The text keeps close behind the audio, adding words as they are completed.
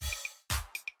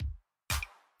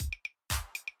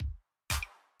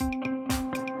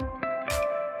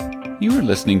You are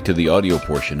listening to the audio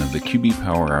portion of the QB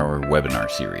Power Hour webinar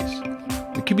series.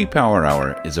 The QB Power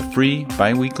Hour is a free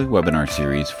bi-weekly webinar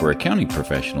series for accounting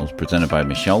professionals presented by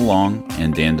Michelle Long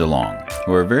and Dan DeLong,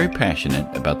 who are very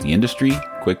passionate about the industry,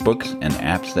 QuickBooks, and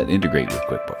apps that integrate with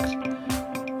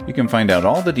QuickBooks. You can find out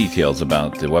all the details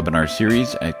about the webinar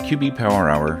series at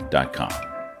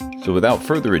qbpowerhour.com. So without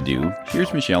further ado,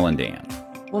 here's Michelle and Dan.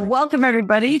 Well, welcome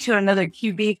everybody to another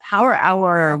QB Power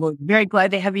Hour. We're very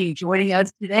glad to have you joining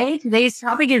us today. Today's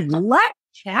topic is let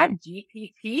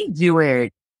ChatGPT do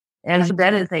it. And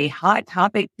that is a hot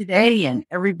topic today, and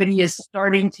everybody is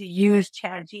starting to use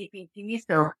ChatGPT.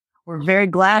 So we're very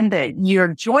glad that you're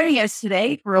joining us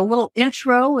today for a little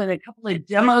intro and a couple of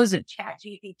demos of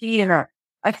ChatGPT and a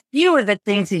few of the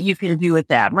things that you can do with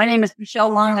that. My name is Michelle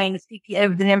Long. I'm a CPA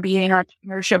with an MBA in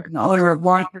entrepreneurship and the owner of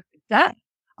Long-Term Success.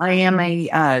 I am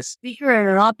a speaker and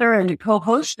an author and a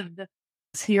co-host of the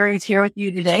series here with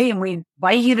you today. And we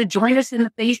invite you to join us in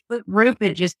the Facebook group.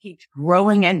 It just keeps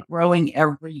growing and growing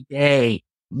every day.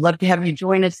 Love to have you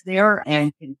join us there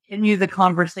and continue the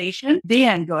conversation.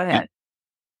 Dan, go ahead.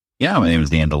 Yeah, my name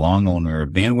is Dan DeLong, owner of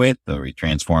Bandwidth, where we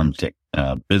transform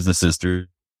businesses through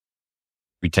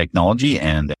technology.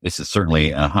 And this is certainly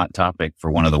a hot topic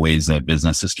for one of the ways that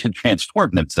businesses can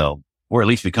transform themselves, or at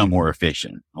least become more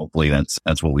efficient. Hopefully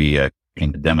that's what we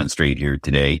can demonstrate here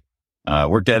today.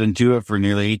 Worked at Intuit for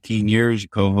nearly 18 years,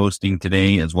 co-hosting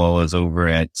today, as well as over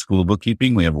at School of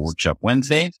Bookkeeping. We have a workshop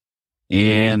Wednesdays,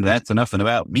 and that's enough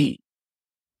about me.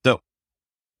 So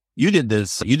you did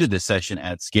this session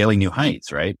at Scaling New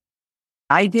Heights, right?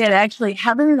 I did. Actually,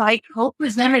 Heather and I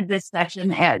co-presented this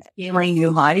session at Scaling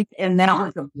New Heights, and that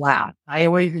was a blast. I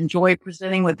always enjoy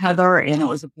presenting with Heather, and it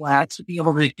was a blast to be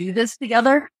able to do this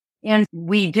together. And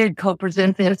we did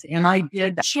co-present this, and I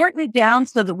did shorten it down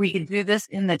so that we could do this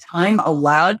in the time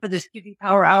allowed for this QB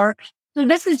Power Hour. So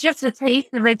this is just a taste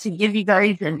of it to give you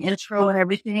guys an intro and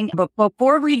everything. But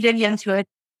before we dig into it,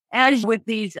 as with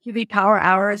these QB Power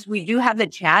Hours, we do have the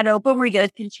chat open where you guys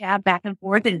can chat back and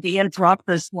forth, and Dan dropped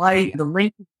the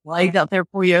link to the slides out there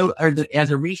for you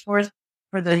as a resource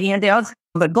for the handouts.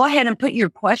 But go ahead and put your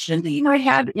questions that you might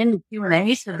have in the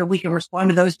Q&A so that we can respond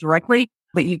to those directly.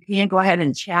 But you can go ahead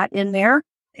and chat in there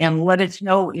and let us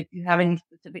know if you have any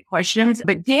specific questions.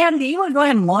 But Dan, do you want to go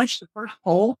ahead and launch the first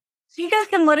poll so you guys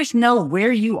can let us know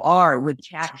where you are with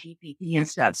ChatGPT and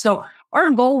stuff? So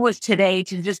our goal was today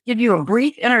to just give you a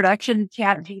brief introduction to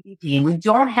ChatGPT. We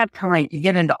don't have time to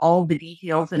get into all the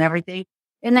details and everything.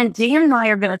 And then Dan and I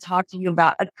are going to talk to you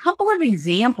about a couple of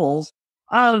examples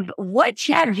of what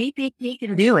ChatGPT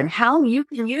can do and how you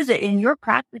can use it in your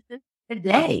practices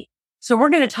today. So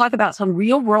we're going to talk about some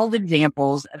real world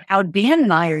examples of how Dan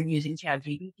and I are using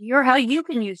ChatGPT, or how you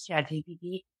can use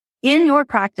ChatGPT in your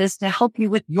practice to help you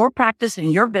with your practice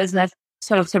and your business.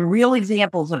 So some real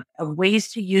examples of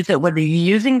ways to use it, whether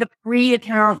you're using the free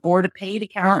account or the paid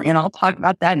account. And I'll talk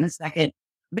about that in a second,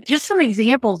 but just some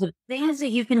examples of things that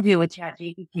you can do with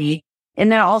ChatGPT.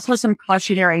 And then also some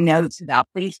cautionary notes about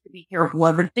things to be careful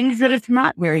of, or things that it's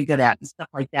not very good at and stuff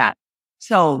like that.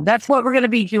 So that's what we're going to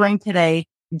be doing today.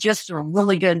 Just a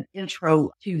really good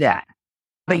intro to that.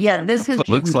 But yeah, this is... It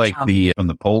looks like from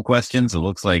the poll questions, it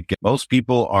looks like most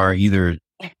people are either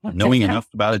knowing enough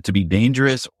about it to be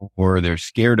dangerous, or they're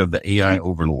scared of the AI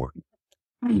overlord.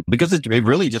 Because it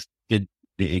really just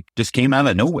came out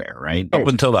of nowhere, right? Up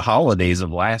until the holidays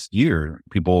of last year,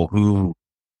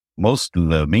 most of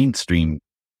the mainstream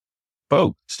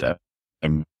folks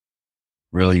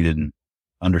really didn't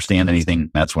understand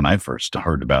anything. That's when I first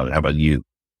heard about it. How about you?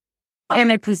 And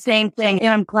it's the same thing. And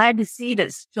I'm glad to see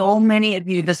that so many of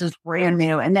you, this is brand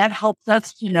new. And that helps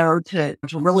us to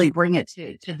really bring it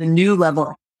to the new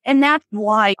level. And that's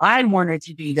why I wanted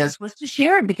to do this, was to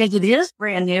share it, because it is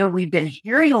brand new. We've been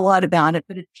hearing a lot about it,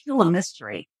 but it's still a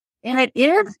mystery. And it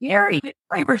is scary.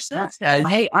 Piper says,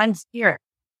 hey, I'm scared.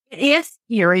 It is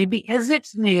scary because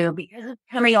it's new, because it's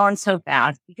coming on so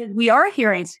fast, because we are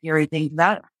hearing scary things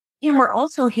about it. And we're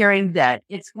also hearing that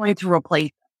it's going to replace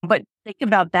us. But think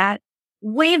about that.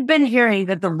 We've been hearing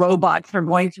that the robots are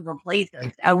going to replace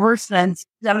us ever since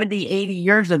 70, 80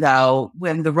 years ago,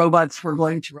 when the robots were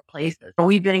going to replace us.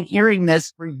 We've been hearing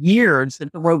this for years,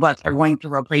 that the robots are going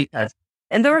to replace us.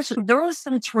 And there was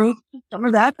some truth to some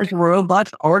of that, that the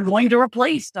robots are going to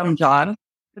replace some jobs,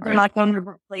 but they're not going to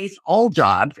replace all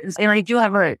jobs. And I do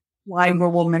have a slide where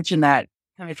we'll mention that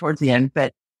kind of towards the end.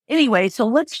 But anyway, so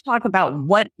let's talk about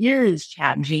what is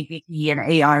ChatGPT and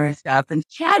AI and stuff. And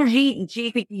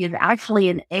ChatGPT is actually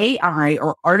an AI,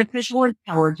 or artificial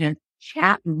intelligence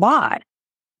chatbot,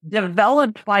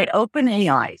 developed by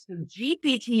OpenAI. So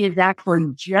GPT is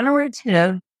actually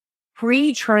generative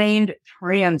pre-trained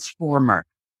transformer.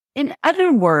 In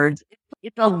other words,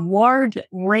 it's a large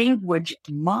language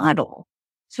model.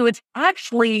 So it's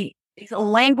a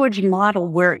language model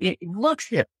where it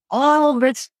looks at all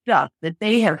this stuff that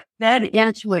they have fed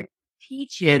into it,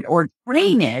 teach it or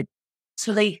train it.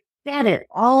 So they fed it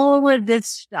all of this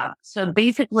stuff. So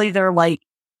basically they're like,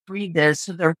 read this.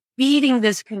 So they're feeding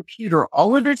this computer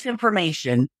all of this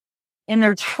information and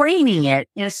they're training it.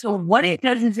 And so what it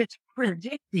does is it's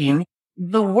predicting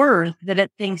the words that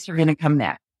it thinks are going to come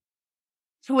next.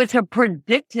 So it's a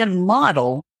predictive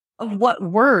model of what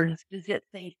words does it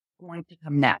think is going to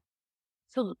come next.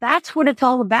 So that's what it's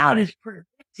all about, is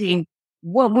predicting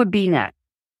what would be next.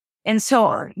 And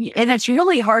it's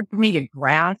really hard for me to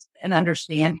grasp and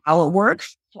understand how it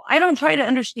works. So I don't try to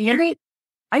understand it.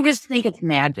 I just think it's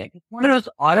magic. It's one of those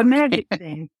automatic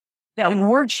things that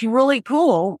works really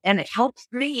cool. And it helps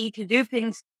me to do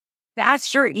things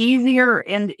faster, easier.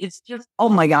 And it's just, oh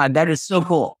my God, that is so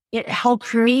cool. It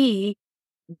helps me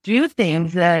do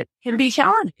things that can be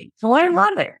challenging. So I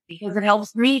love it because it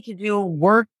helps me to do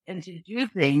work and to do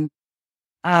things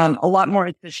a lot more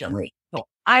efficiently. So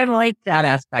I like that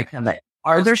aspect of it.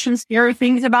 Are there some scary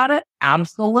things about it?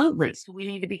 Absolutely. So we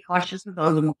need to be cautious of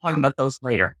those, and we'll talk about those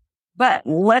later. But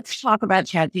let's talk about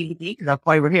ChatGPT because that's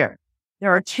why we're here.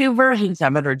 There are two versions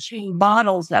of it, or two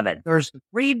models of it. There's the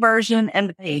free version and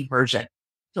the paid version.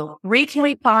 So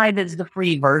 3.5 is the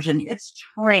free version. It's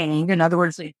trained. In other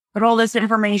words, they put all this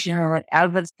information on it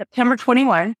as of September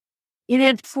 21. It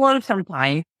is slow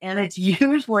sometimes, and it's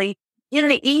usually in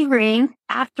the evening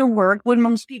after work when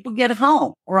most people get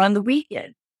home, or on the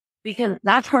weekend, because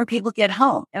that's where people get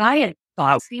home. And I had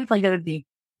thought it seems like it would be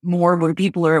more when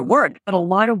people are at work, but a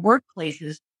lot of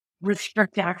workplaces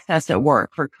restrict access at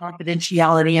work for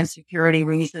confidentiality and security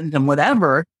reasons and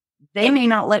whatever. They may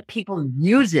not let people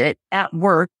use it at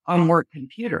work on work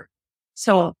computer.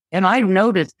 So, and I've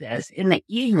noticed this in the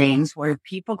evenings where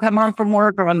people come home from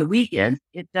work or on the weekends,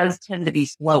 it does tend to be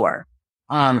slower.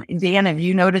 Dan, have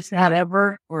you noticed that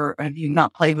ever, or have you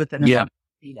not played with it? Yeah. To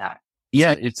see that?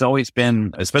 Yeah, it's always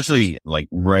been, especially like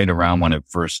right around when it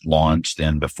first launched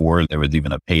and before there was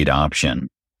even a paid option,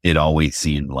 it always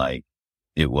seemed like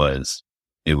there was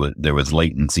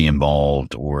latency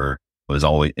involved, or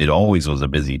it always was a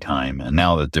busy time. And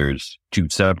now that there's two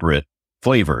separate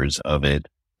flavors of it,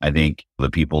 I think the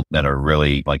people that are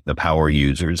really like the power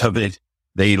users of it,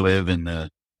 they live in the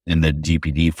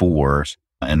GPT-4,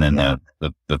 and then the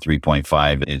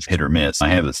 3.5 is hit or miss.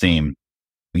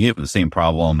 You have the same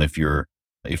problem if you're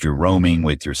roaming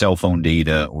with your cell phone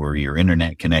data or your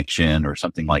internet connection or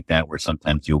something like that, where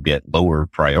sometimes you'll get lower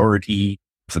priority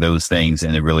for those things.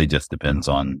 And it really just depends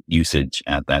on usage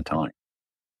at that time.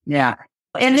 Yeah.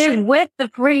 And then with the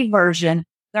free version,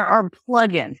 there are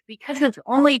plugins. Because it's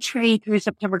only trained through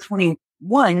September 21,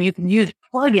 you can use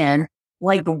plugins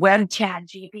like the web chat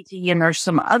GPT, and there's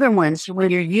some other ones. So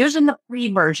when you're using the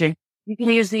free version, you can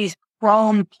use these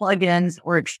Chrome plugins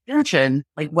or extensions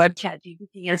like web chat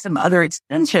GPT and some other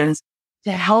extensions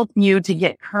to help you to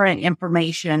get current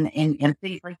information and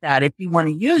things like that if you want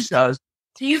to use those.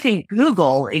 So you can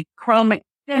Google a Chrome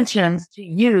extensions to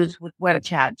use with web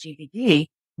chat GPT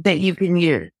that you can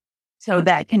use. So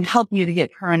that can help you to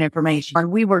get current information.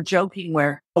 And we were joking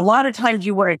where a lot of times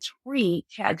you want to treat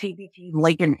ChatGPT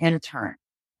like an intern,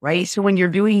 right? So when you're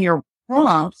doing your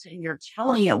prompts and you're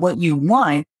telling it what you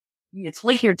want, it's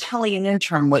like you're telling an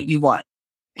intern what you want.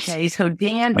 Okay. So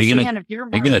Dan, are you going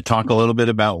to talk a little bit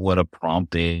about what a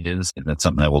prompt is? That's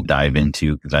something that we'll dive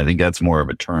into, because I think that's more of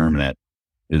a term that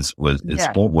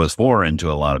was foreign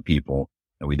to a lot of people.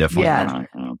 And we definitely want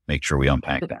to make sure we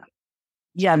unpack that.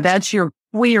 Yeah. That's your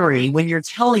query when you're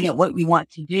telling it what you want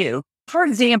to do. For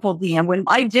example, Dan, when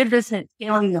I did this at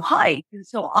Scaling the Heights, and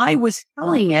so I was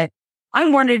telling it, I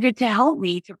wanted it to help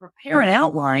me to prepare an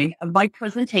outline of my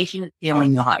presentation at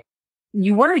Scaling the Heights.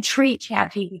 You want to treat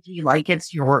ChatGPT like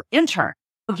it's your intern.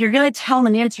 If you're going to tell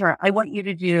an intern, I want you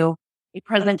to do a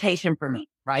presentation for me,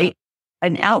 right?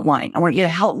 An outline. I want you to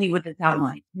help me with this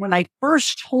outline. When I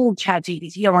first told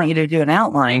ChatGPT, I want you to do an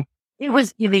outline, it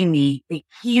was giving me a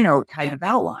keynote type of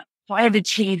outline. So I had to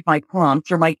change my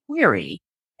prompt or my query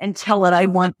and tell it I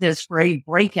want this for a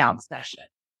breakout session,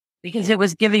 because it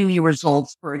was giving me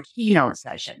results for a keynote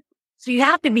session. So you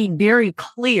have to be very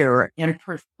clear and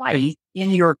precise in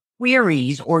your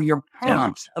queries or your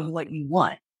prompts of what you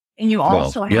want. And you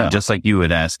also have just like you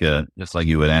would ask an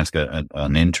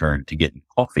intern to get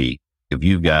coffee. If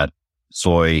you've got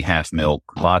soy, half milk,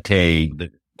 latte, the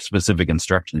specific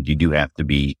instructions, you do have to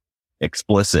be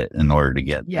explicit in order to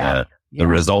get the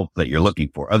result that you're looking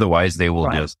for. Otherwise, they will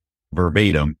just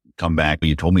verbatim come back.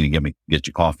 You told me to get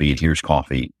you coffee. Here's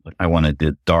coffee. I wanted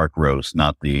the dark roast,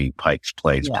 not the Pike's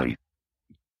Place, please.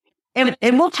 And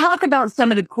we'll talk about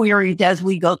some of the queries as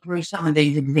we go through some of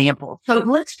these examples. So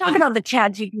let's talk about the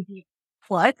ChatGPT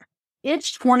Plus.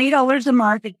 It's $20 a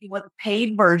month if you want the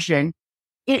paid version.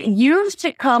 It used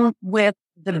to come with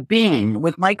the Bing,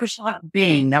 with Microsoft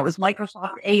Bing. That was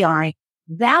Microsoft AI.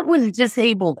 That was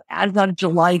disabled as of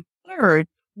July 3rd.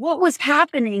 What was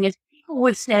happening is people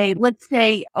would say, let's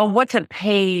say, oh, what's a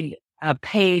paid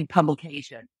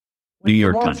publication?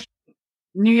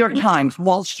 New York Times,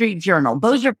 Wall Street Journal.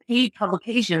 Those are paid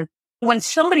publications. When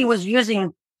somebody was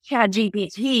using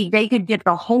ChatGPT, they could get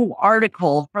the whole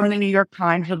article from the New York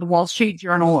Times or the Wall Street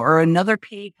Journal or another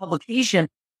paid publication.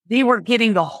 They were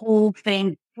getting the whole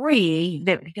thing free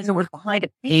because it was behind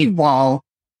a paywall.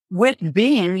 With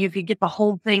Bing, you could get the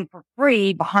whole thing for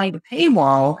free behind a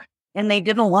paywall, and they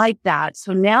didn't like that.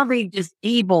 So now they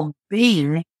disabled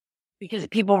Bing because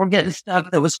people were getting stuff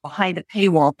that was behind a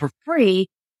paywall for free.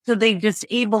 So they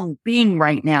disabled Bing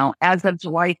right now as of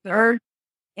July 3rd.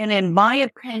 And in my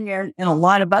opinion, and a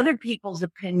lot of other people's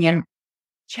opinion,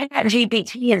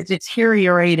 ChatGPT has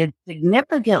deteriorated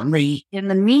significantly in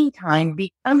the meantime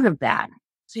because of that.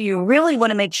 So you really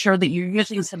want to make sure that you're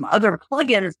using some other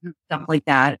plugins and stuff like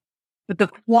that. But the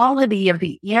quality of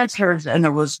the answers and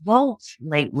the results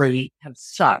lately have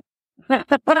sucked. That's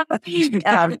the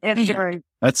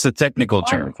technical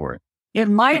term for it.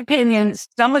 In my opinion,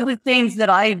 some of the things that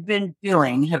I've been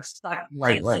doing have sucked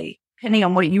lately, depending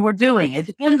on what you were doing. It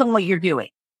depends on what you're doing.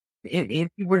 If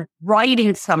you were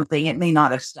writing something, it may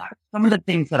not have stuck. Some of the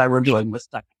things that I were doing was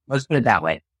stuck. Let's put it that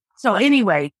way. So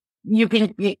anyway, you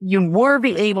were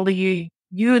be able to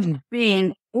use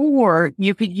Bing, or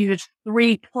you could use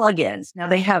 3 plugins. Now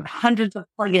they have hundreds of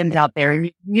plugins out there, and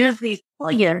you can use these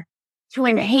plugins to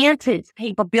enhance its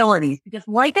capabilities. Because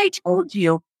like I told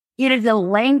you, it is a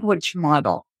language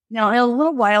model. Now, in a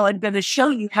little while, I'm going to show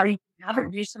you how you can have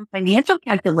it do some financial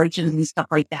calculations and stuff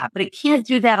like that, but it can't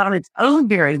do that on its own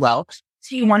very well.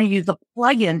 So you want to use a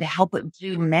plugin to help it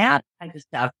do math type of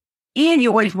stuff. And you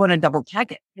always want to double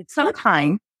check it. At some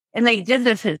time, and they did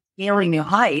this at Scaling New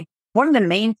Heights, one of the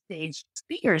main stage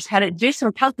speakers had it do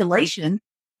some calculation,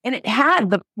 and it had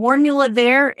the formula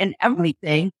there and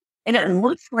everything. And it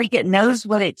looks like it knows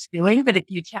what it's doing, but if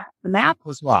you check, the math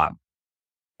was wrong.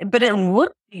 But it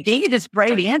looked, they gave you this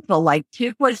bright answer, like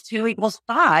 2 + 2 =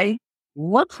 5.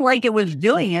 Looks like it was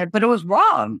doing it, but it was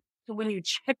wrong. So when you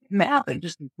check the math, it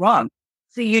just was wrong.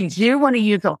 So you do want to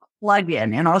use a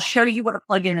plugin, and I'll show you what a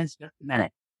plugin is in just a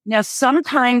minute. Now,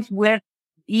 sometimes with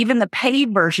even the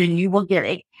paid version, you will get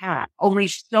a cap, only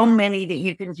so many that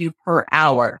you can do per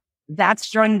hour. That's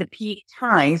during the peak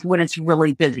times when it's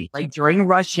really busy, like during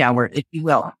rush hour, if you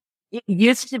will. It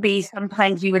used to be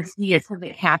sometimes you would see a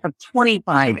cap of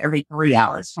 25 every 3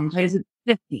 hours. Sometimes it's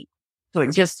 50. So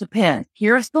it just depends.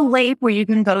 Here's the link where you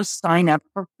can go sign up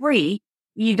for free,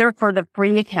 either for the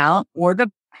free account or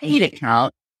the paid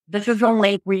account. This is a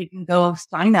link where you can go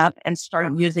sign up and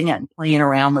start using it and playing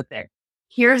around with it.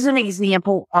 Here's an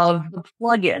example of the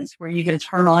plugins where you can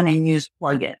turn on and use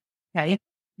plugins. Okay.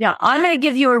 Now I'm going to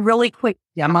give you a really quick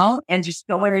demo and just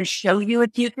go in and show you a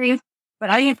few things. But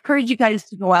I encourage you guys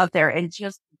to go out there and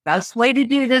just, the best way to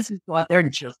do this is go out there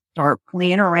and just start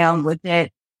playing around with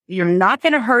it. You're not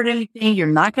going to hurt anything. You're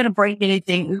not going to break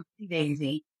anything. Oopsie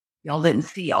daisy. Y'all didn't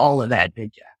see all of that,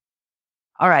 did you?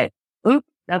 All right. Oops,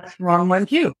 that's the wrong one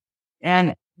too.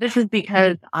 And this is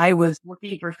because I was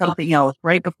looking for something else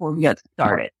right before we got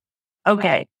started.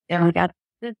 Okay. And we got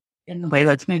this in the way.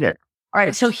 Let's move it. All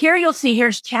right. So here you'll see,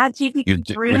 here's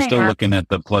ChatGPT. We're still looking at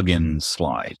the plugin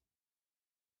slide.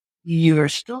 You're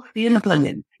still seeing the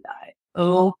plugin slide.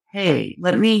 Okay.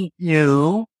 Let me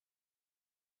do,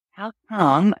 how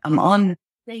come I'm on the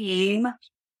same?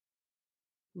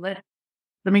 Let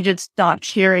me just stop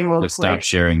sharing real quick. Stop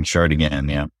sharing chart again.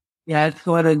 Yeah. Yeah.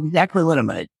 That's exactly what I'm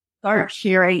going to start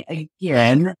sharing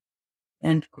again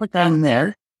and click on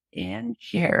this and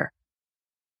share.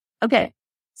 Okay.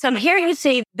 So here you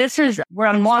see, this is where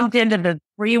I'm logged into the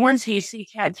free one. So you see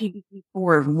ChatGPT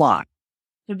 4 is locked.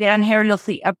 So down here, you'll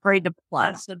see upgrade to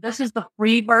plus. So this is the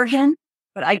free version,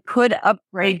 but I could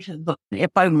upgrade to the,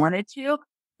 if I wanted to.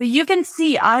 But you can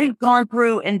see I've gone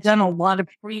through and done a lot of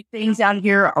free things out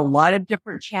here, a lot of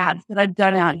different chats that I've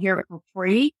done out here for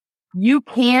free. You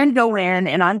can go in,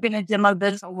 and I'm going to demo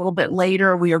this a little bit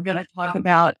later. We are going to talk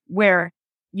about where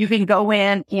you can go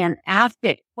in and ask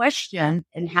it questions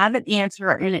and have it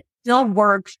answer, and it still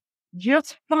works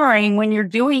just fine when you're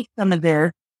doing some of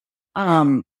this.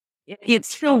 It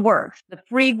still works. The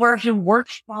free version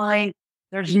works fine.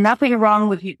 There's nothing wrong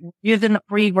with using the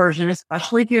free version,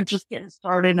 especially if you're just getting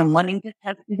started and wanting to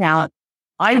test it out.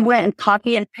 I went and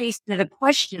copy and pasted a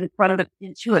question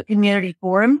into a community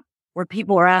forum where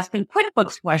people are asking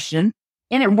QuickBooks questions,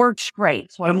 and it works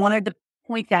great. So I wanted to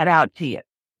point that out to you.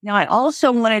 Now, I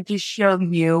also wanted to show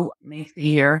you, let me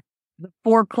see here, the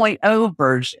 4.0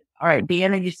 version. All right,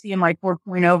 Deanna, you see my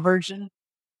 4.0 version?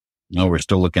 No, we're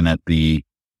still looking at the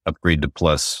upgrade to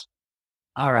plus.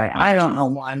 All right. I don't know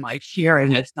why my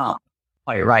sharing is not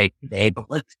quite right today, but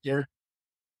let's just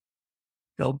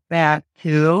go back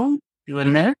to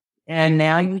doing this. And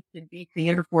now you should be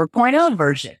seeing the 4.0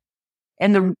 version.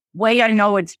 And the way I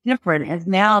know it's different is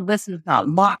now this is not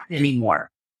locked anymore.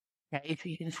 Okay. So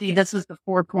you can see this is the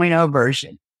 4.0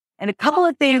 version. And a couple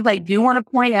of things I do want to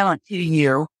point out to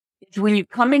you is when you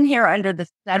come in here under the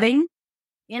settings,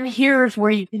 in here is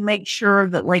where you can make sure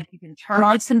that like you can turn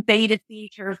on some beta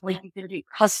features, like you can do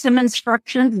custom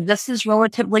instructions. This is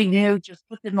relatively new, just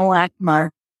within the last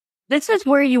month. This is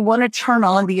where you want to turn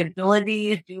on the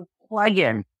ability to do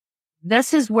plugins.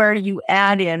 This is where you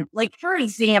add in, like, for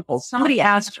example, somebody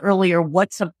asked earlier,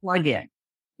 what's a plugin?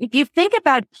 If you think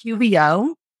about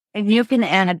QBO and you can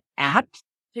add apps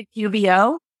to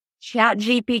QBO,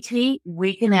 ChatGPT,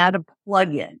 we can add a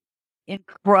plugin. In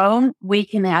Chrome, we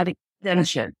can add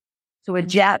extension. So with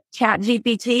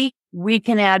ChatGPT, we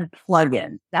can add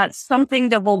plugins. That's something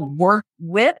that will work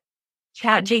with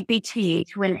ChatGPT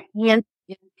to enhance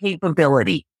its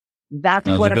capability. That's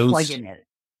now, what a plugin is.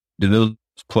 Do those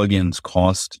plugins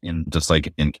cost just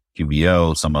like in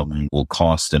QBO, some of them will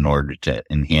cost in order to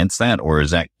enhance that, or is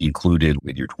that included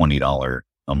with your $20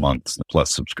 a month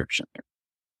plus subscription?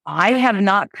 I have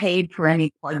not paid for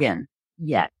any plugin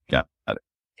yet. Got it.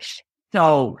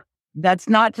 So that's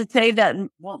not to say that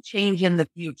won't change in the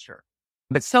future,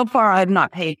 but so far I've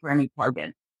not paid for any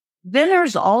plugin. Then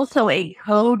there's also a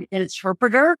code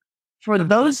interpreter for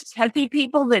those techie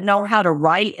people that know how to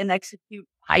write and execute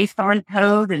Python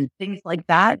code and things like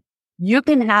that. You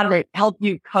can have it help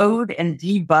you code and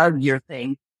debug your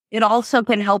thing. It also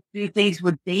can help do things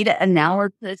with data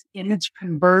analysis, image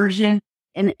conversion,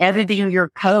 and editing your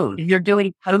code. If you're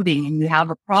doing coding and you have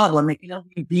a problem, it can help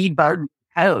you debug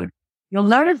code. You'll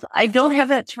notice I don't have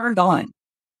that turned on.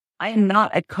 I am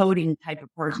not a coding type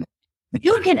of person.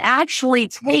 You can actually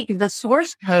take the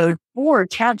source code for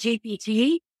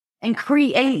ChatGPT and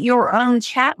create your own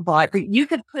chatbot that you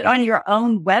could put on your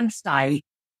own website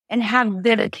and have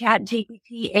the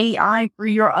ChatGPT AI for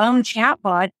your own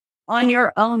chatbot on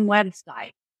your own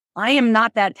website. I am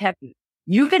not that techy.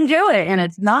 You can do it, and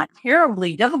it's not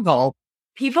terribly difficult.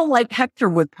 People like Hector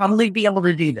would probably be able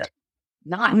to do this.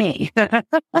 Not me.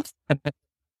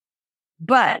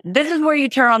 But this is where you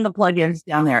turn on the plugins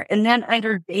down there. And then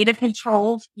under data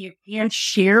controls, you can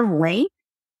share links.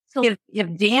 So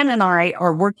if Dan and I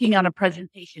are working on a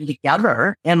presentation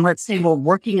together, and let's say we're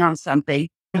working on something,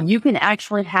 you can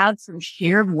actually have some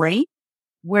shared links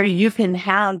where you can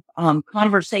have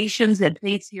conversations and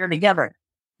things here together.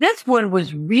 This one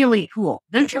was really cool.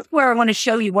 This is where I want to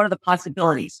show you one of the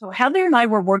possibilities. So Heather and I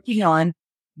were working on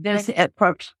this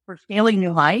for Scaling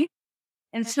New Heights.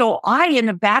 And so in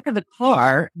the back of the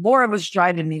car, Laura was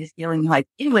driving me to Scaling New Heights.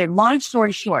 Anyway, long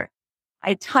story short,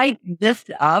 I typed this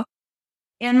up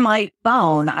in my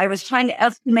phone. I was trying to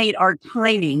estimate our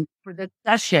timing for this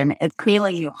session at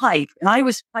Scaling New Heights. And I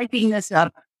was typing this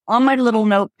up on my little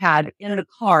notepad in the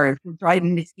car as we're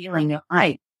driving to Scaling New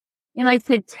Heights. And I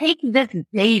said, take this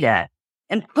data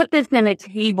and put this in a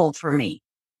table for me.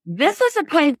 This is the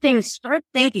kind of thing, start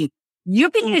thinking. You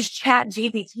can use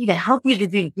ChatGPT to help you to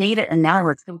do data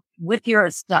analysis with your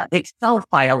Excel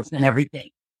files and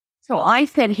everything. So I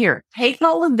said, here, take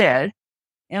all of this.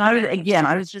 And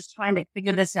I was just trying to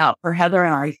figure this out for Heather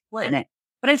and I splitting it.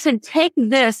 But I said, take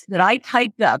this that I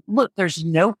typed up. Look, there's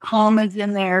no commas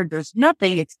in there. There's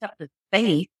nothing except a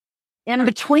space in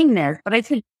between there. But I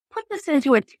said, put this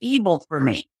into a table for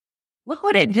me. Look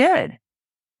what it did.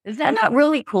 Is that not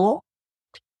really cool?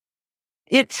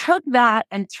 It took that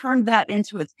and turned that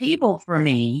into a table for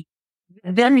me.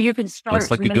 Then you can start.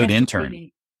 It's like a good intern.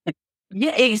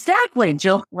 Yeah, exactly,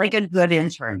 Jill. Like a good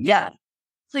intern. Yeah.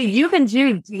 So you can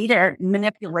do data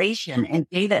manipulation and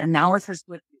data analysis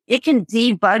with, it can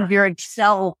debug your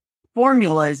Excel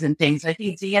formulas and things. I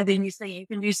think, Dan, didn't you say you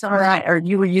can do some of that, or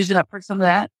you were using it for some of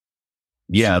that?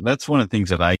 Yeah, that's one of the things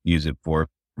that I use it for,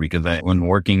 because when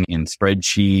working in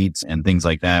spreadsheets and things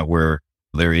like that, where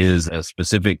there is a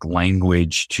specific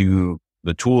language to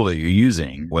the tool that you're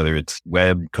using, whether it's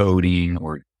web coding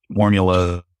or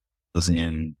formulas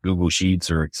in Google Sheets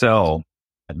or Excel,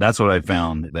 that's what I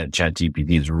found that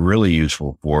ChatGPT is really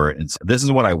useful for. This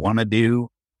is what I want to do.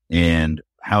 And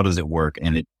how does it work?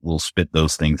 And it will spit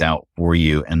those things out for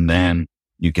you. And then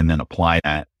you can then apply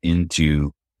that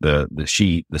into the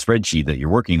spreadsheet that you're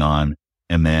working on.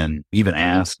 And then even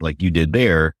ask, like you did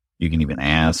there, you can even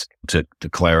ask to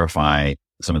clarify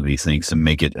some of these things to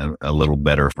make it a little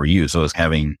better for you. So it's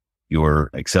having your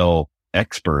Excel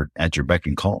expert at your beck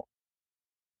and call.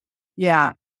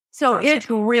 Yeah. So it's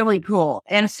really cool.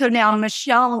 And so now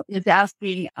Michelle is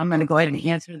asking, I'm going to go ahead and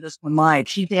answer this one live.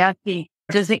 She's asking,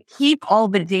 does it keep all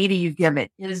the data you give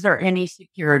it? Is there any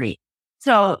security?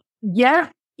 So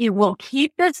yes, it will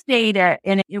keep this data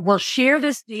and it will share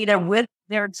this data with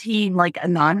their team, like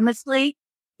anonymously.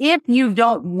 If you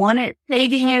don't want it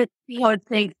saving it, see how it's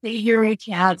saying, save your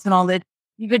chats and all that,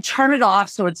 you could turn it off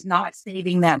so it's not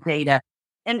saving that data.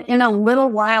 And in a little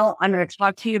while, I'm going to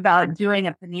talk to you about doing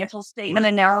a financial statement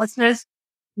analysis.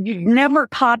 You never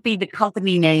copy the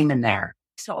company name in there.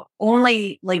 So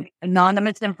only like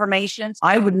anonymous information.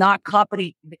 I would not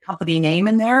copy the company name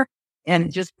in there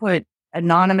and just put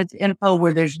anonymous info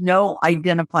where there's no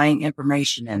identifying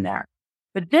information in there.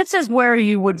 But this is where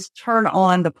you would turn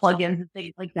on the plugins and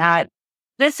things like that.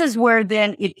 This is where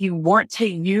then if you want to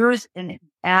use and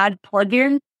add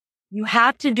plugins, you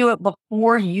have to do it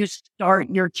before you start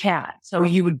your chat. So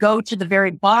you would go to the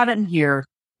very bottom here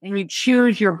and you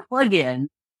choose your plugin.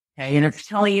 Okay. And it's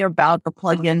telling you about the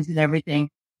plugins and everything.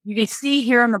 You can see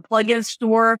here in the plugin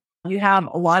store, you have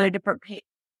a lot of different pages.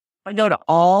 If I go to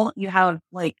all, you have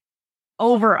like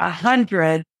over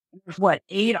 100. There's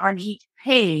 8 on each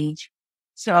page.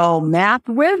 So math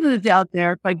wizards out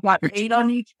there, if I've got 8 on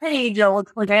each page, it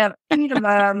looks like I have 8 of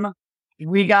them.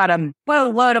 We got a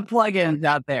boatload of plugins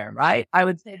out there, right? I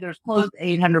would say there's close to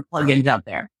 800 plugins out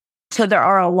there. So there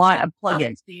are a lot of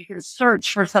plugins. So you can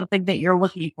search for something that you're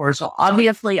looking for. So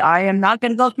obviously I am not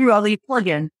going to go through all these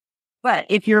plugins, but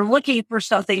if you're looking for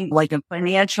something like a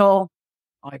financial,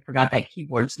 I forgot that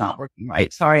keyboard's not working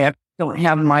right. Sorry, I don't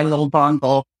have my little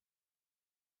dongle.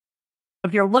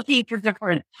 If you're looking for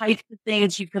different types of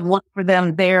things, you can look for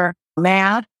them there.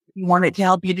 Math. You want it to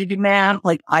help you to do math.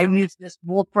 Like I use this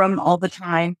Wolfram all the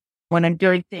time when I'm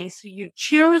doing things. So you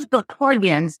choose the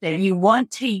plugins that you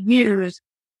want to use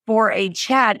for a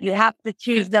chat. You have to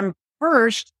choose them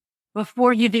first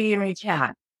before you do your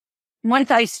chat. Once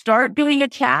I start doing a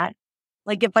chat,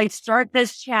 like if I start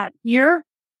this chat here,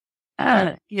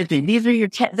 excuse me,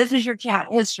 this is your chat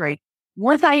history.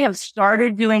 Once I have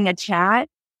started doing a chat,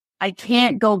 I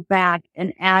can't go back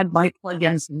and add my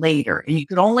plugins later. And you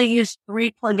can only use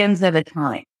 3 plugins at a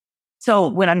time. So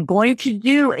when I'm going to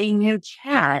do a new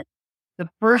chat, the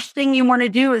first thing you want to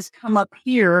do is come up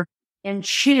here and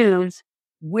choose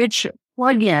which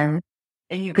plugin,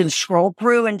 and you can scroll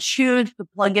through and choose the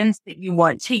plugins that you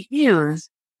want to use.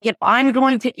 If I'm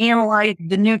going to analyze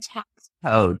the new tax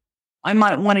code, I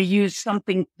might want to use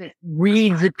something that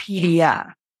reads a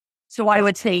PDF. So I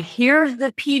would say, here's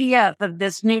the PDF of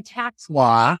this new tax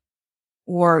law,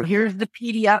 or here's the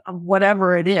PDF of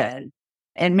whatever it is.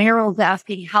 And Meryl's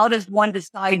asking, how does one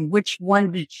decide which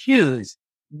one to choose?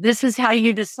 This is how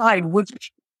you decide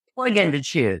which plugin to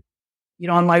choose.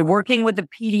 Am I working with the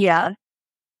PDF?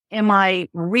 Am I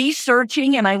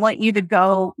researching? And I want you to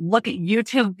go look at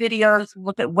YouTube videos,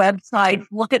 look at websites,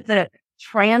 look at the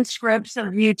transcripts of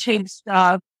YouTube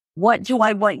stuff. What do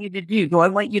I want you to do? Do I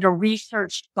want you to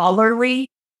research scholarly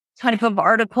type of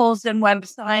articles and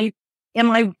websites? Am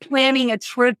I planning a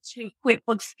trip to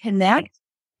QuickBooks Connect?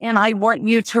 And I want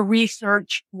you to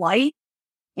research flight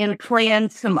and plan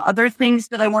some other things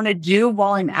that I want to do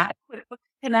while I'm at QuickBooks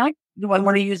Connect. Do I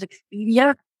want to use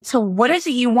Expedia? So what is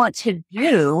it you want to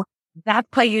do? That's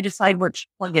how you decide which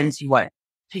plugins you want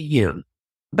to use.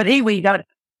 But anyway, you got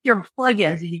your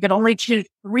plugins. You can only choose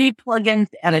 3 plugins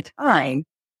at a time.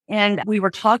 And we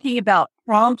were talking about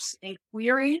prompts and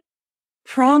queries.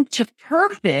 Prompt to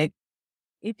perfect.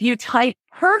 If you type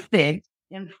perfect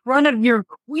in front of your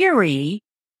query,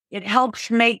 it helps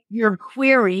make your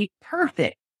query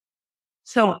perfect.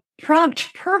 So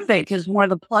prompt perfect is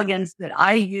one of the plugins that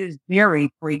I use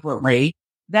very frequently.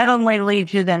 That only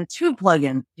leaves you then 2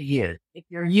 plugins to use if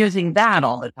you're using that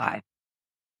all the time.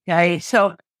 Okay.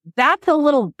 So that's a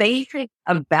little basic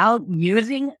about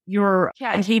using your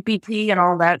ChatGPT and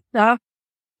all that stuff.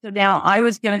 So now I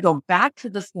was going to go back to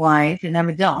the slides, and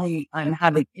evidently I'm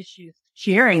having issues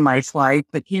sharing my slides,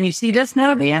 but can you see this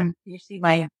now, Dan? Can you see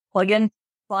my plugin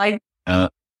slide?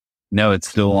 No, it's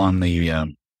still on the,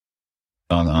 on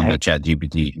the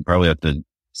ChatGPT. You probably have to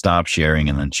stop sharing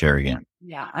and then share again.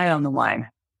 Yeah. I don't know why.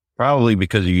 Probably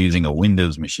because you're using a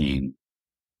Windows machine.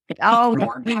 Oh,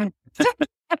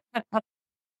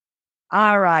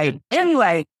 all right.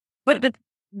 Anyway, but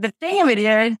the thing of it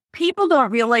is, people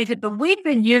don't realize it, but we've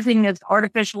been using this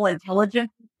artificial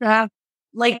intelligence stuff.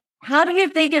 Like, how do you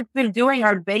think it's been doing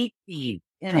our bait feeds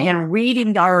and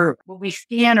reading when we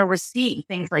scan a receipt,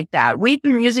 things like that? We've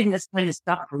been using this kind of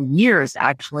stuff for years,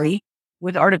 actually,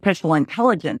 with artificial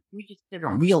intelligence. We just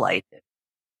didn't realize it.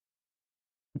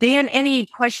 Dan, any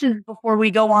questions before we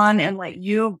go on and let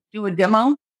you do a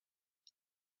demo?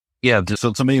 Yeah.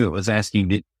 So somebody was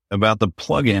asking about the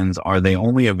plugins. Are they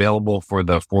only available for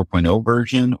the 4.0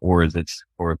 version, or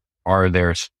are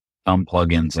there some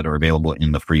plugins that are available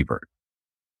in the free version?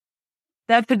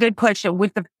 That's a good question.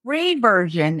 With the free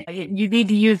version, you need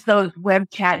to use those web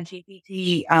chat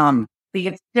GPT, the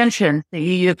extensions that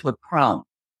you use with Chrome.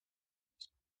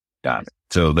 Got it.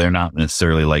 So they're not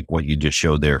necessarily like what you just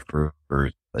showed there for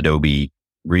Adobe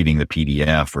reading the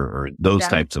PDF or those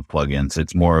types of plugins.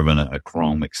 It's more of a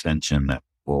Chrome extension that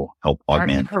will help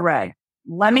augment. Correct.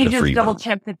 Let me just double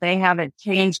check that they haven't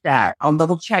changed that. I'll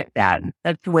double check that.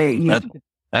 That's the way it used to.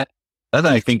 That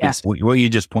I think is what you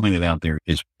just pointed out there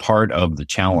is part of the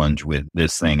challenge with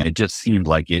this thing. It just seemed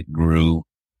like it grew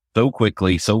so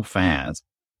quickly, so fast.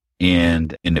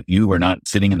 And if you were not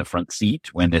sitting in the front seat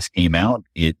when this came out,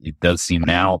 it does seem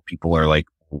now people are like,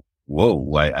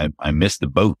 whoa, I missed the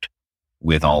boat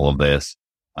with all of this.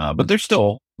 But there's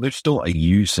still a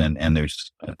use and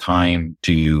there's a time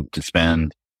to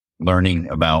spend learning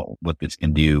about what this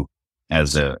can do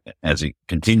as it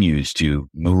continues to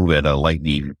move at a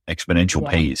lightning exponential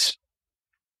pace.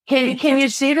 Can you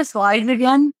see the slides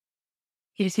again?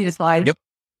 Can you see the slides?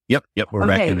 Yep. We're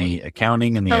back in the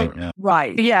accounting and the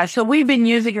right. Yeah. So we've been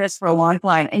using this for a long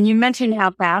time, and you mentioned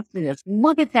how fast it is.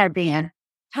 Look at that, Dan.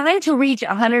 Time to reach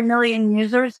 100 million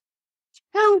users.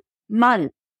 2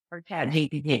 months for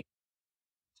ChatGPT.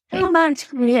 2 months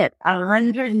to hit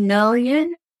 100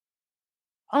 million.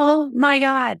 Oh my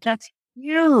God, that's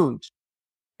huge.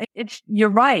 You're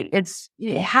right. It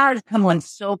has come on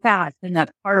so fast, and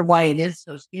that's part of why it is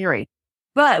so scary.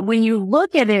 But when you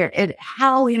look at it,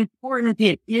 how important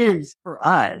it is for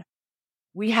us,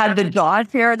 we had the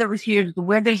DOS era that was huge, the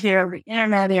Windows era, the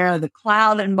internet era, the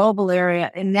cloud and mobile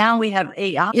area, and now we have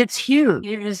AI. It's huge.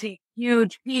 It is a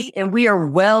huge piece, and we are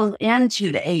well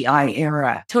into the AI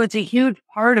era. So it's a huge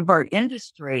part of our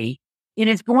industry, and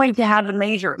it's going to have a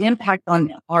major impact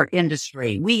on our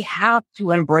industry. We have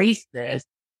to embrace this.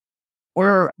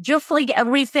 Or just like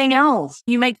everything else,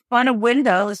 you make fun of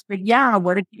Windows, but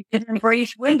what if you can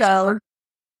embrace Windows?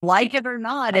 Like it or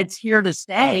not, it's here to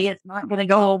stay. It's not going to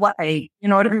go away. You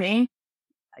know what I mean?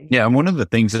 Yeah. And one of the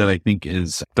things that I think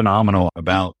is phenomenal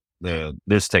about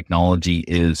this technology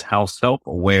is how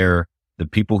self-aware the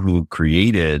people who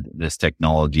created this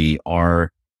technology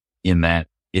are, in that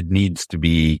it needs to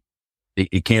be,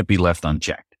 it can't be left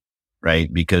unchecked,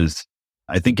 right? Because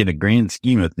I think in a grand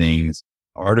scheme of things,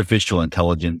 artificial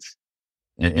intelligence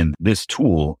and this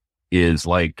tool is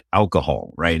like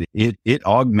alcohol, right? It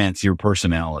augments your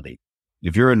personality.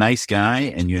 If you're a nice guy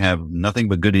and you have nothing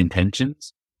but good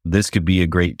intentions, this could be a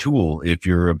great tool. If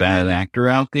you're a bad actor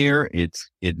out there, it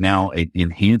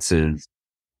enhances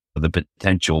the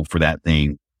potential for that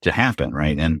thing to happen,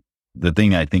 right? And the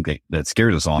thing I think that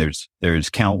scares us all, there's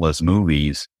countless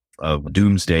movies of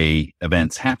doomsday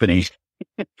events happening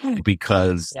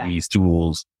because these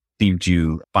tools seem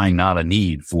to find not a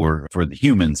need for the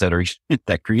humans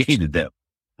that created them.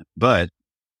 But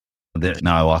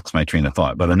now I lost my train of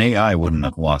thought. But an AI wouldn't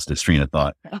have lost its train of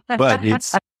thought. But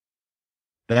it's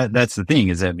that's the thing,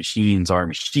 is that machines are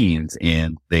machines,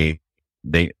 and they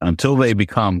until they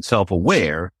become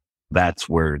self-aware, that's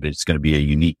where there's going to be a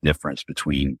unique difference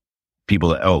between people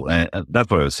that that's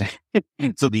what I was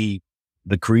saying. So the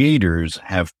creators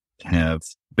have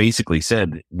basically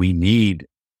said we need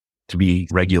to be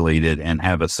regulated and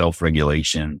have a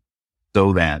self-regulation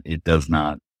so that it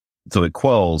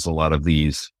quells a lot of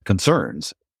these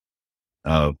concerns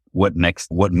of what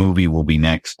movie will be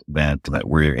next that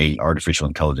where a artificial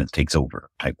intelligence takes over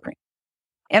type thing.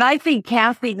 And I think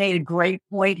Kathy made a great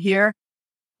point here.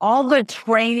 All the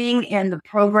training and the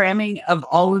programming of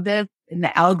all of this and the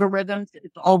algorithms,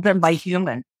 it's all done by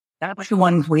humans. That's the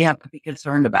ones we have to be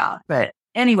concerned about. But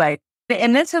anyway,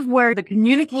 and this is where the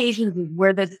communications is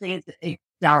where this thing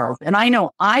excels. And I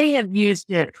know I have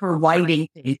used it for writing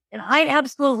things, and I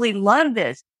absolutely love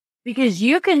this because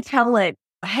you can tell it,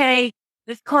 hey,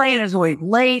 this client is always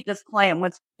late. This client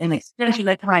wants an extension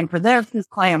of time for this. This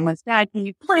client wants that. Can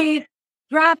you please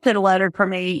draft a letter for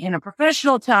me in a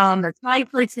professional tone that's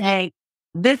nicely saying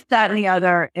this, that, and the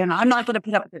other, and I'm not going to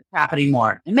put up with this crap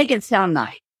anymore, and make it sound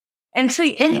nice. And so,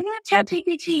 and you have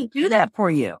ChatGPT do that for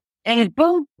you. And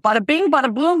boom, bada bing,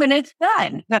 bada boom, and it's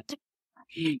done.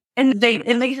 And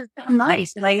it makes it sound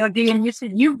nice. And I go, Dan, you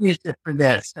said you've used it for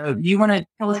this. So do you want to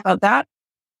tell us about that?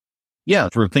 Yeah,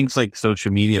 for things like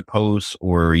social media posts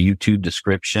or YouTube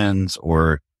descriptions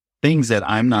or things that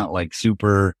I'm not like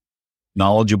super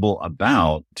knowledgeable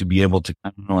about, to be able to,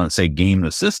 I don't want to say game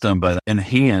the system, but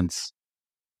enhance,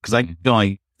 because I can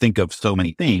only think of so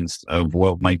many things of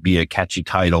what might be a catchy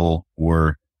title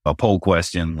or a poll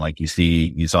question like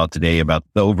you saw today about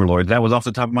the overlords. That was off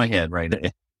the top of my head, right?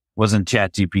 It wasn't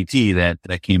ChatGPT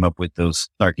that came up with those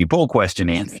snarky poll question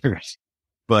answers.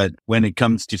 But when it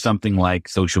comes to something like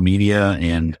social media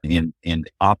and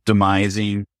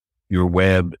optimizing your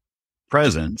web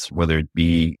presence, whether it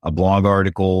be a blog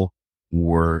article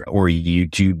or a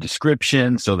YouTube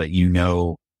description, so that you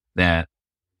know that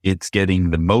it's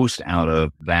getting the most out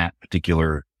of that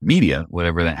particular media,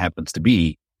 whatever that happens to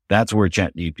be, that's where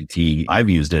ChatGPT, I've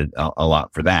used it a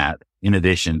lot for that, in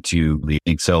addition to the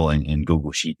Excel and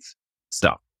Google Sheets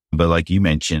stuff. But like you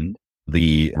mentioned,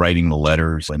 the writing the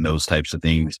letters and those types of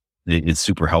things, it's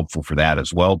super helpful for that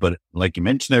as well. But like you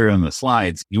mentioned there on the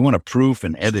slides, you want to proof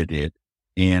and edit it.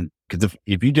 And because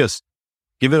if you just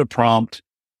give it a prompt,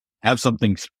 have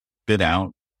something spit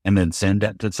out, and then send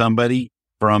that to somebody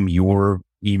from your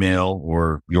email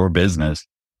or your business,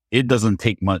 it doesn't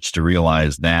take much to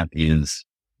realize that is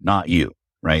not you,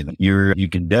 right? You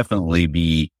can definitely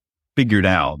be figured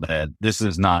out that this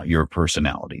is not your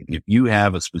personality. If you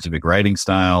have a specific writing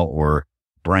style or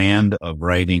brand of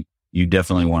writing, you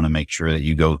definitely want to make sure that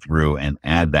you go through and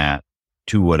add that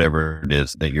to whatever it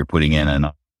is that you're putting in, and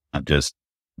not just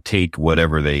take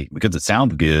whatever because it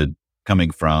sounds good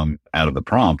coming from out of the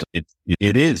prompt. It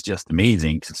is just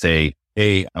amazing to say,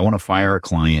 hey, I want to fire a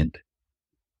client,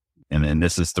 and then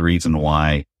this is the reason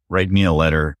why. Write me a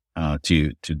letter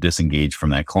to disengage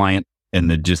from that client,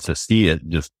 and then just to see it,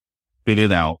 just spit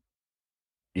it out,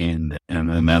 and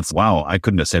then that's, wow, I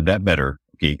couldn't have said that better.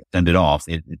 Okay, send it off.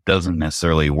 It doesn't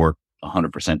necessarily work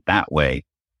 100% that way.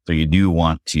 So you do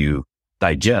want to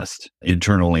digest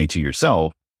internally to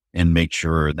yourself and make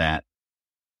sure that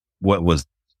what was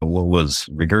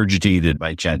regurgitated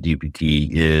by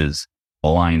ChatGPT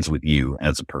aligns with you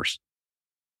as a person.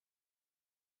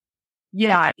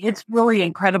 Yeah, it's really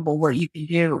incredible what you can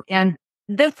do. And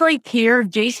this right here,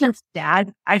 Jason's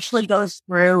dad actually goes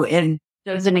through and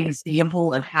does an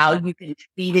example of how you can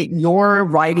feed it your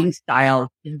writing style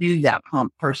to do that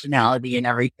prompt personality and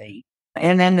everything.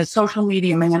 And then the social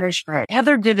media manager,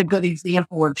 Heather did a good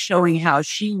example of showing how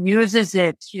she uses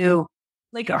it to,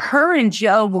 like, her and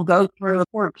Joe will go through a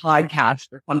podcast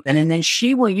or something, and then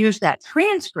she will use that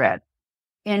transcript,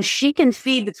 and she can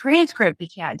feed the transcript to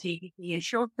ChatGPT, and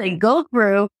she'll say, go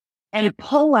through and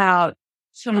pull out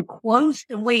some quotes,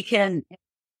 and we can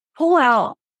pull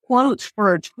out quotes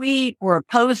for a tweet or a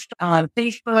post on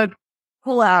Facebook,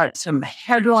 pull out some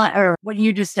headline or what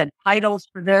you just said, titles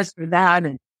for this or that.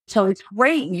 And so it's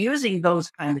great using those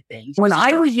kind of things. When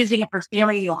I was using it for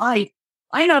Scaling Your Life,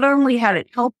 I not only had it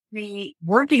help me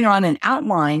working on an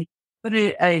outline, but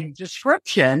a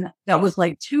description that was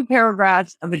like 2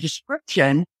 paragraphs of a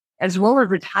description, as well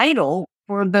as a title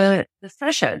for the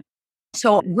session.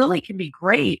 So it really can be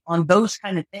great on those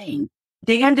kind of things.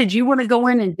 Dan, did you want to go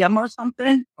in and demo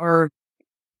something, or?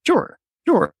 Sure.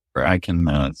 I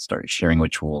can start sharing,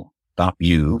 which will stop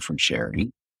you from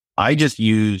sharing. I just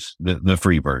use the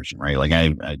free version, right? Like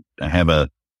I have a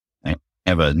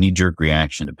knee-jerk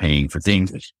reaction to paying for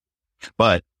things,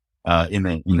 but in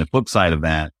the flip side of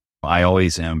that, I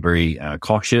always am very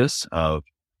cautious of,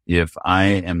 if I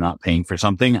am not paying for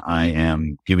something, I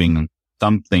am giving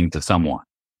something to someone,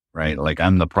 right? Like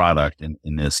I'm the product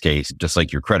in this case, just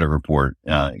like your credit report.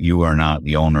 You are not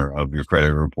the owner of your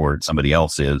credit report. Somebody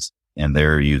else is, and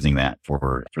they're using that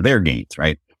for their gains,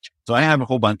 right? So I have a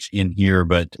whole bunch in here,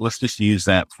 but let's just use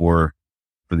that for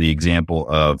the example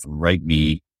of write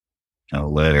me a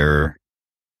letter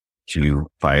to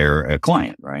fire a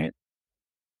client, right?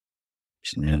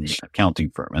 An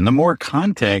accounting firm. And the more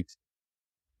context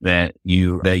that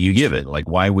you give it, like,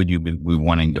 why would you be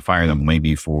wanting to fire them?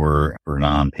 Maybe for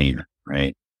non-payment,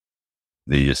 right?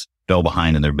 They just fell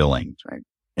behind in their billings, right?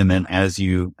 And then as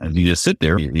you just sit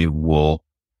there, it will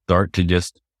start to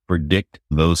just predict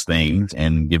those things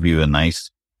and give you a nice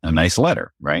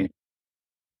letter, right?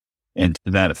 And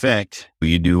to that effect,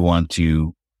 you do want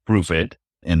to proof it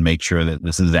and make sure that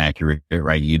this is accurate,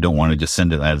 right? You don't want to just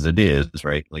send it as it is,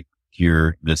 right? Like,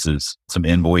 here, this is some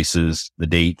invoices, the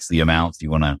dates, the amounts. You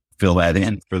want to fill that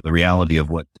in for the reality of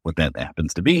what that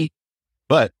happens to be.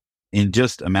 But in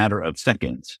just a matter of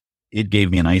seconds, it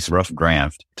gave me a nice rough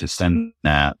draft to send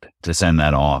that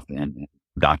off and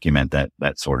document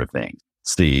that sort of thing.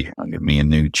 Let's see, I'll give me a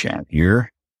new chat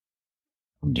here.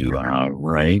 Do I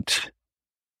write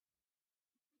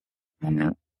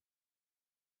a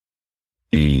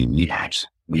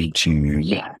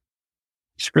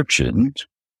description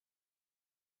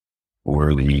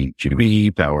for the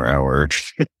QB Power Hour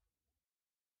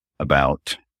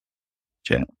about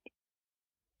ChatGPT.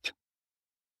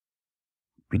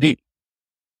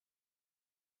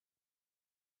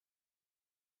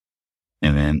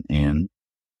 And then in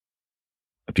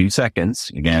a few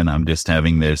seconds, again, I'm just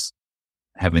having this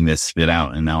spit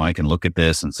out. And now I can look at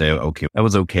this and say, okay, that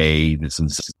was okay. This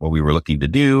is what we were looking to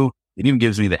do. It even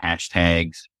gives me the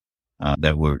hashtags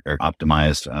that are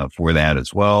optimized for that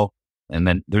as well. And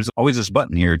then there's always this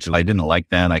button here. If I didn't like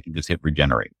that, I can just hit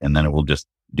regenerate and then it will just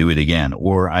do it again.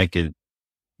 Or I could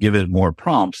give it more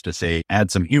prompts to say, add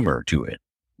some humor to it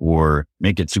or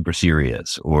make it super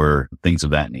serious or things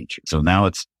of that nature. So now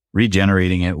it's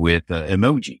regenerating it with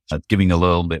emoji, giving a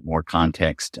little bit more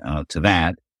context to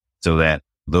that so that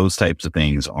those types of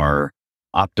things are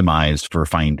optimized for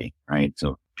finding, right?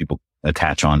 So people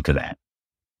attach on to that.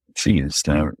 Let's see, it's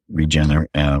regenerate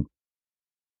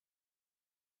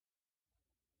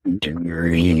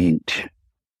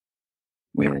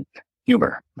with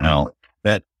humor. Now,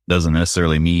 that doesn't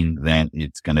necessarily mean that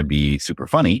it's going to be super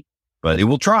funny, but it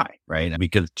will try, right?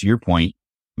 Because to your point,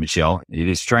 Michelle, it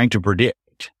is trying to predict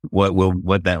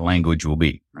what that language will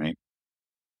be, right?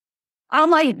 Oh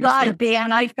my God,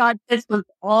 Dan, I thought this was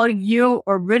all you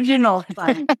original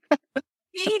fun.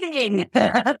 Cheating.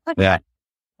 Yeah,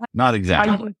 not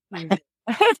exactly.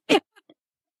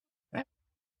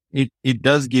 It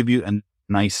does give you a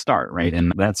nice start, right?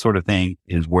 And that sort of thing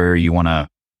is where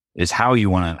is how you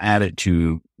want to add it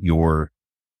to your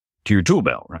tool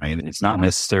belt, right? It's not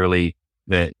necessarily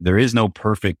that there is no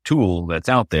perfect tool that's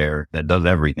out there that does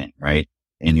everything, right?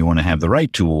 And you want to have the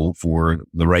right tool for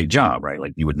the right job, right?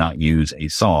 Like you would not use a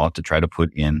saw to try to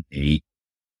put in a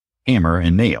hammer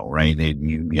and nail, right?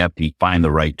 You have to find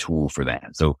the right tool for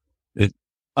that. So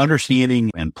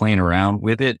understanding and playing around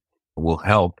with it will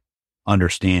help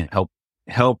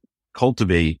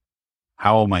cultivate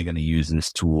how am I going to use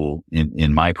this tool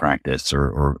in my practice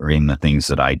or in the things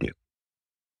that I do.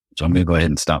 So I'm going to go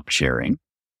ahead and stop sharing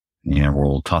and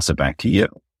we'll toss it back to you.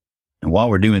 And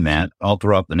while we're doing that, I'll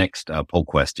throw up the next poll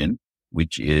question,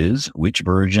 which is, which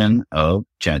version of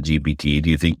ChatGPT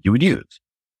do you think you would use?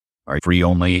 Are you free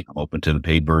only, open to the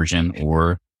paid version,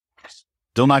 or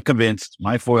still not convinced?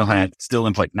 My foil hat still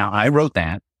in play. Now, I wrote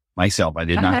that myself. I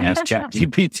did not ask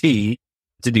ChatGPT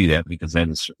to do that because that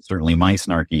is certainly my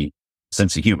snarky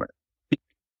sense of humor.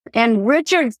 And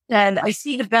Richard said, I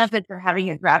see the benefit for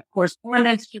having a draft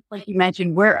correspondence, just like you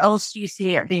mentioned. Where else do you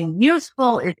see it being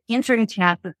useful? Is answering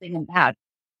chat the thing and that.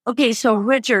 Okay, so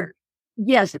Richard,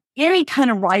 yes, any kind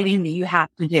of writing that you have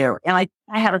to do. And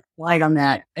I had a slide on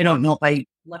that. I don't know if I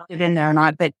left it in there or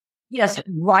not, but yes,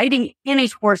 writing any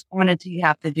correspondence that you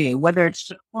have to do, whether it's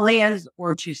to clients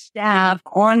or to staff,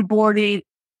 onboarding,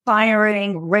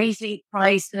 firing, raising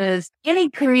prices,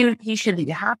 any communication that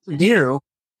you have to do.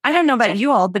 I don't know about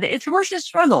you all, but it's worth a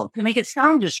struggle to make it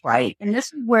sound just right. And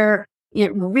this is where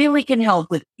it really can help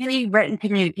with any written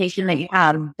communication that you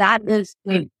have. That is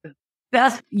the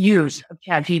best use of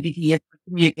ChatGPT is for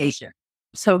communication.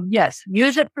 So yes,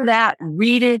 use it for that,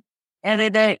 read it,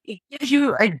 edit it. It gives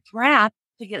you a draft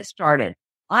to get started.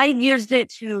 I used it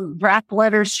to draft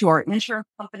letters to our insurance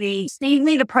company, saved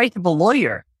me the price of a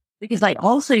lawyer because I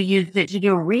also used it to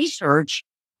do research,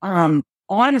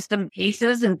 on some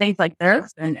cases and things like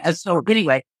this. And so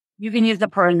anyway, you can use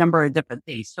it for a number of different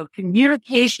things. So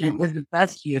communication is the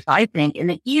best use, I think, and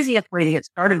the easiest way to get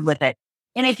started with it.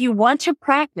 And if you want to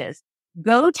practice,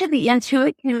 go to the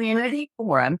Intuit community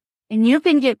forum and you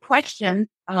can get questions.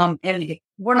 And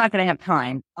we're not going to have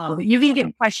time, but you can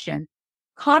get questions.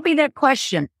 Copy that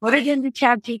question, put it into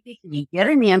ChatGPT, get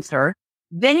an answer.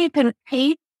 Then you can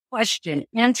paste the question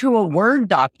into a Word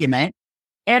document,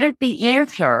 edit the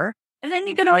answer, and then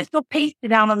you can always go paste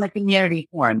it out on the community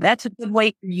forum. That's a good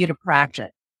way for you to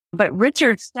practice. But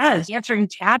Richard says, answering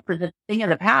chat for the thing of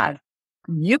the past,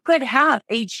 you could have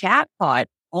a chatbot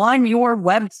on your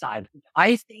website.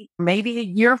 I think maybe a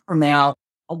year from now,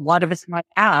 a lot of us might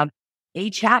have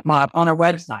a chatbot on our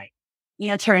website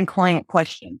answering client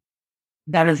questions.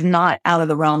 That is not out of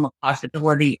the realm of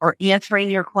possibility. Or answering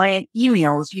your client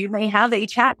emails. You may have a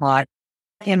chatbot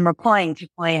in replying to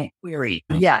client queries.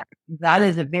 Yeah, that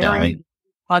is a very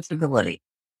possibility.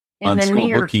 On school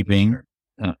bookkeeping,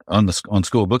 on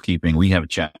school bookkeeping, we have a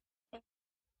chat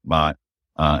bot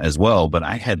as well, but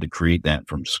I had to create that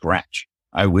from scratch.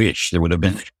 I wish there would have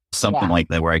been something like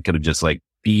that where I could have just like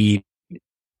feed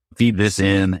feed this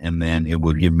in, and then it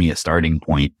would give me a starting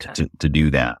point to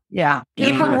do that. Yeah.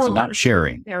 It's not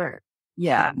sharing.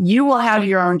 Yeah. You will have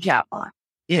your own chatbot.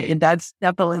 That's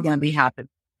definitely going to be happening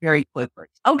very quickly.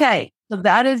 Okay. So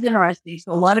that is interesting.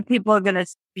 So a lot of people are going to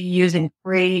be using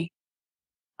free.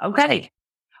 Okay.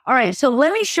 All right. So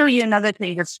let me show you another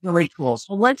thing that's really cool.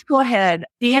 So let's go ahead.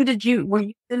 Dan, were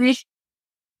you finished?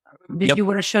 Did you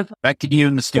want to show? Back to you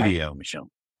in the studio, Michelle.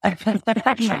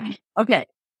 Okay.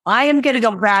 I am going to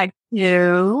go back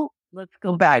to, let's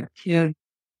go back to,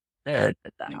 all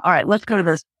right, let's go to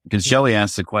this. Because Shelley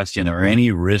asked the question, are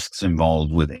any risks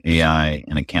involved with AI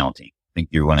in accounting? I think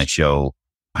you want to show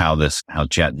how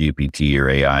ChatGPT or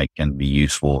AI can be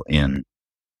useful in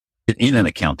an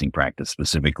accounting practice,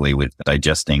 specifically with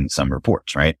digesting some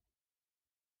reports, right?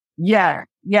 Yeah.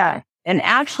 Yeah. And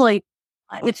actually,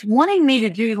 it's wanting me to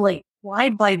do like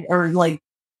slide by, or like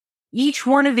each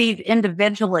one of these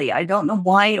individually. I don't know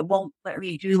why it won't let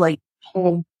me do like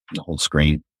the whole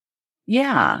screen.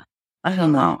 Yeah. I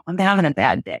don't know. I'm having a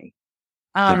bad day.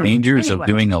 The dangers of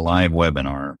doing a live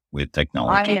webinar with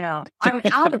technology. I know. I'm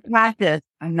out of practice.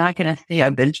 I'm not going to say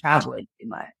I've been traveling too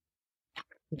much.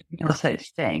 No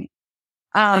such thing.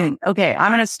 Okay.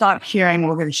 I'm going to stop sharing.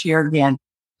 We're going to share again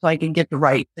so I can get the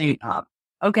right thing up.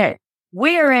 Okay.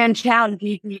 We're in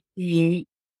ChatGPT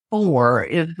 4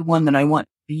 is the one that I want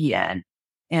to be in.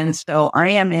 And so I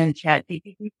am in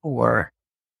ChatGPT 4.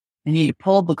 I need to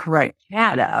pull the correct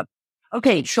chat up.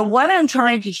 Okay. So what I'm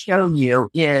trying to show you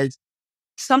is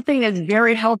something that's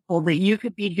very helpful that you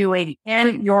could be doing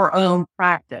in your own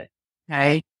practice.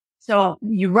 Okay. So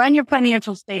you run your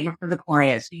financial statement for the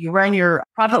client. So you run your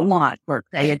profit and loss work,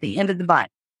 say, at the end of the month.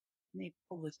 Let me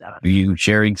pull this up. Are you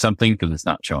sharing something? Because it's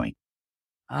not showing.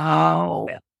 Oh, well,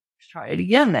 let's try it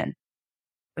again then.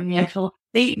 Financial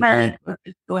statement. Let's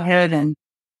just go ahead and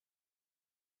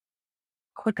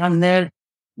click on this.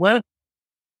 What?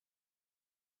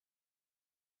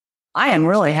 I am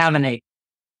really having a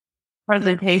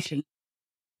presentation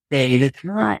day that's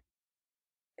not.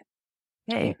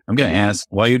 Okay. I'm going to ask,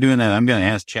 while you're doing that, I'm going to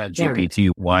ask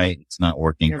ChatGPT why it's not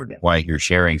working, why your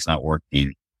sharing's not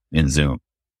working in Zoom.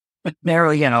 There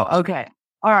we go. Okay.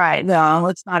 All right. No,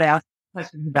 let's not ask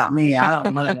questions about me. I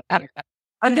don't know.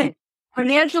 Okay.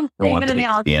 Financial statement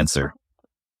analysis. The answer.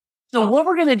 So what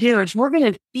we're going to do is we're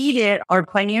going to feed it our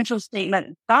financial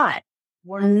statement thought.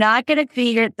 We're not going to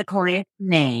feed it the client's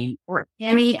name or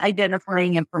any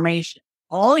identifying information.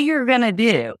 All you're going to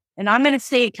do, and I'm going to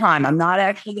save time. I'm not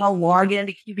actually going to log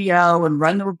into QBO and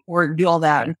run the report and do all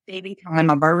that. I'm saving time.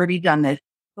 I've already done this.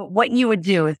 But what you would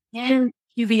do is in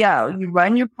QBO, you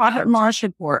run your profit and loss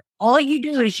report. All you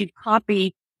do is you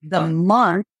copy the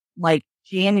month, like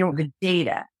January, the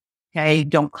data. Okay.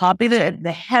 Don't copy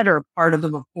the header part of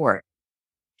the report.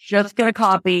 Just going to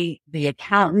copy the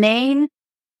account name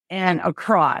and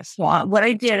across. So what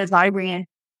I did is I ran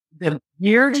the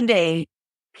year-to-date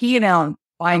P&L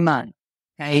by month.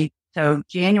 Okay. So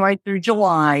January through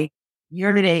July,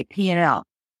 year-to-date P&L.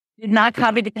 Did not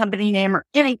copy the company name or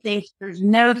anything. There's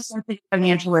no sensitive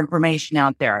financial information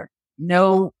out there.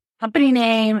 No company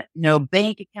name, no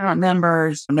bank account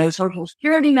numbers, no social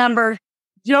security numbers.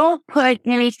 Don't put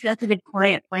any sensitive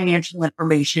client financial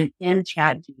information in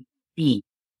ChatGPT.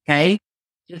 Okay.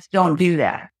 Just don't do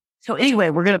that. So anyway,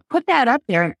 we're going to put that up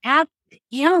there and ask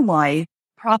to analyze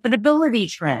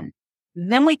profitability trend.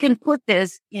 Then we can put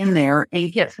this in there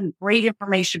and get some great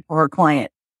information for our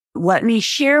client. Let me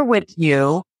share with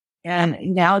you.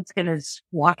 And now it's going to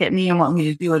squawk at me and want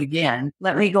me to do it again.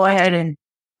 Let me go ahead and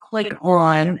click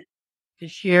on to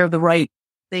share the right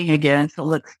thing again. So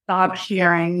let's stop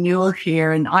sharing, new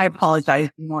share. And I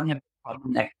apologize. We won't have a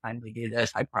problem next time we do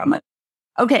this. I promise.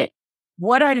 Okay.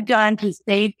 What I've done to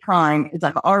save time is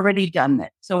I've already done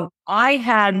this. So I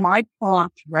had my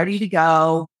prompt ready to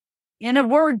go in a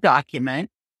Word document,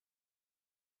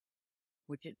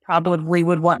 which it probably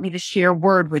would want me to share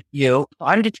Word with you. So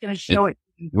I'm just going to show it.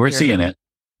 We're seeing it.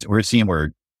 We're seeing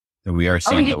Word. We are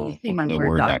seeing the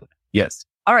Word document. Yes.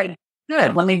 All right.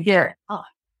 Good. Let me get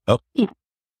it.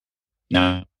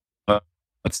 No.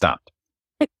 Let's stop.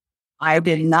 I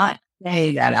did not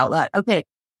say that out loud. Okay.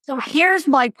 So here's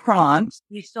my prompt.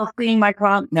 You still seeing my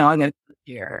prompt? No, I'm going to put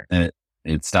it here.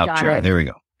 It stopped sharing. There we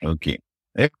go. Okay.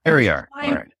 There we are.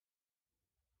 All right.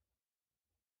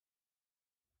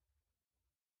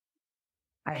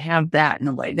 I have that in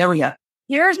the way. There we go.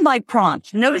 Here's my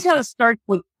prompt. Notice how it starts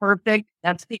with perfect.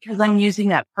 That's because I'm using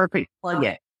that perfect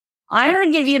plugin. I'm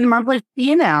going to give you the monthly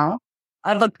P&L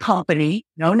of a company,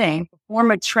 no name,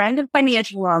 perform a trend and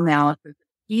financial analysis,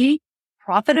 key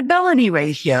profitability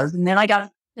ratios, and then I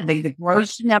got the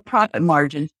gross net profit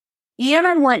margins And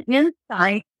I want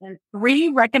insight and 3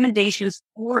 recommendations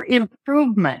for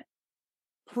improvement.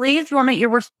 Please limit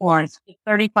your response to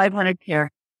 3,500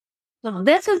 characters. So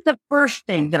this is the first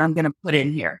thing that I'm going to put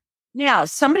in here. Now,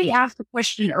 somebody asked a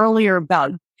question earlier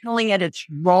about telling it its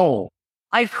role.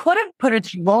 I could have put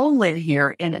its role in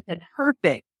here and it said,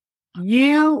 perfect.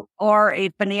 You are a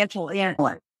financial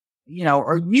analyst,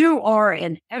 or you are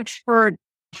an expert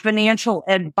financial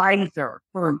advisor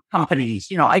for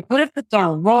companies. I could have put the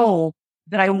role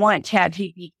that I want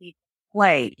ChatGPT to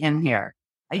play in here.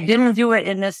 I didn't do it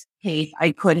in this case.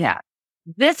 I could have.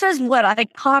 This is what I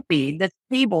copied, this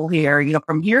table here,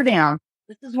 from here down.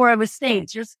 This is where I was saying,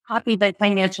 just copy the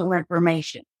financial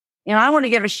information. And I want to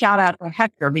give a shout out to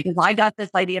Hector because I got this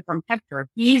idea from Hector.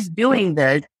 He's doing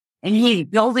this and he's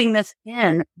building this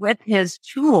in with his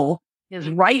tool, his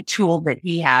right tool that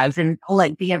he has. And I'll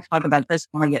let Dan talk about this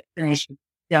when I get finished with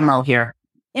the demo here.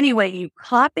 Anyway, you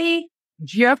copy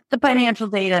just the financial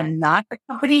data, not the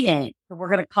company name. So we're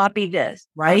going to copy this,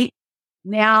 right?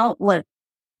 Now let's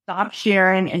stop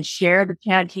sharing and share the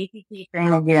ChatGPT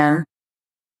thing again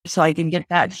so I can get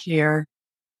that shared.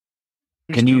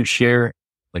 Can you share,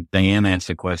 like Diane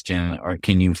asked a question, or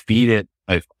can you feed it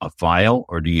a file,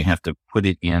 or do you have to put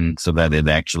it in so that it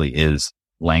actually is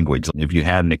language? If you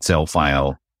had an Excel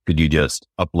file, could you just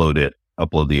upload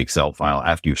the Excel file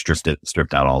after you've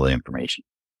stripped out all the information?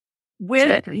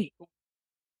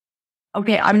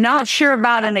 Okay, I'm not sure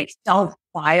about an Excel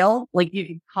file. Like you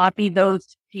can copy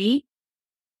those sheets.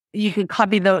 You can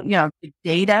copy the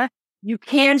data. You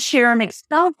can share an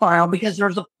Excel file because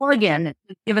there's a plugin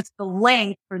that gives us the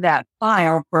link for that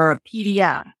file for a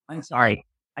PDF. I'm sorry,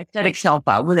 I said Excel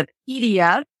file. With a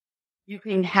PDF, you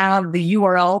can have the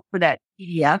URL for that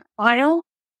PDF file.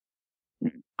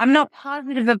 I'm not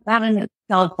positive about an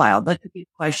Excel file. That's a good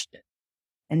question.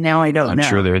 And now I don't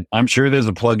know. I'm sure there's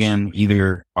a plugin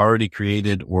either already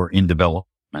created or in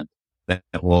development that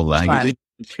will allow you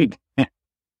to.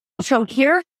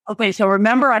 So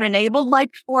remember I've enabled my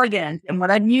plugins, and what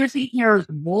I'm using here is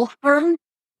Wolfram,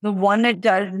 the one that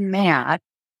does math.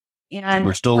 And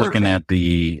we're still looking at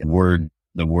the Word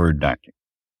document.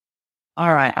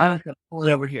 All right, I'm going to pull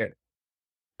it over here.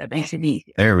 That makes it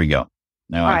easy. There we go.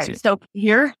 Now I see it. So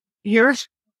here's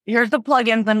the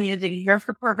plugins I'm using. Here's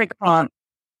the perfect prompt.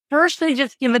 First, I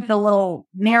just give it the little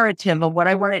narrative of what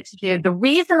I want it to do. The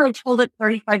reason I told it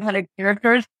 3,500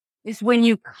 characters is when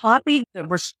you copy the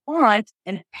response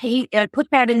and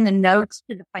put that in the notes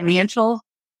to the financial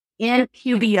in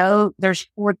QBO, there's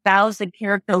 4,000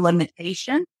 character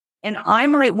limitation. And I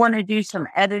might want to do some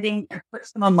editing and put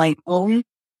some of my own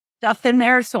stuff in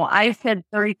there. So I said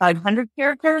 3,500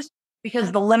 characters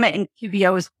because the limit in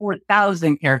QBO is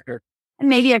 4,000 characters. And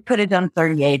maybe I could have done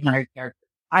 3,800 characters.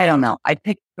 I don't know. I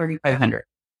picked 3,500.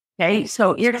 Okay.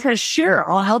 So it says, sure,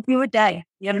 I'll help you with that.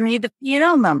 You need the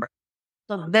P&L number.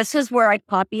 So this is where I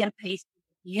copy and paste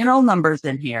the P&L numbers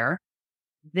in here.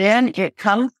 Then it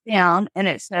comes down and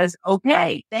it says,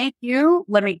 okay, thank you.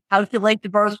 Let me calculate the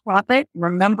gross profit.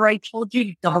 Remember, I told you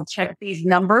to double check these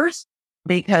numbers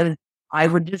because I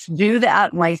would just do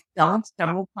that myself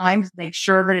several times, make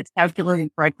sure that it's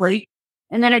calculated correctly.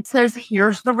 And then it says,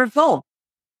 here's the result.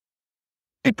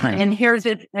 And here's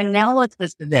an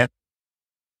analysis of this.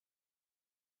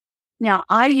 Now,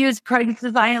 I use Craig's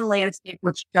Design and Landscape,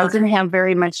 which doesn't have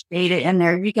very much data in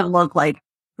there. You can look like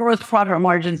gross profit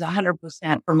margins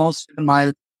 100% for most of the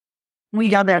month. We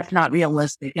know that's not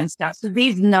realistic and stuff. So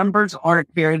these numbers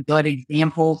aren't very good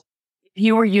examples. If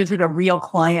you were using a real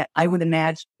client, I would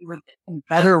imagine you would get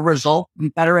better results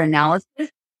and better analysis.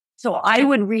 So I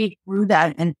would read through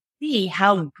that and see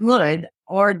how good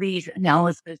are these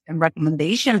analysis and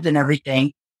recommendations and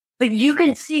everything. But you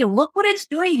can see, look what it's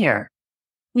doing here.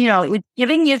 It's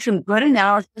giving you some good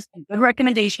analysis and good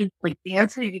recommendations, like the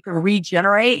answer you can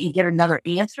regenerate and get another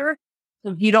answer.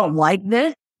 So if you don't like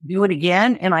this, do it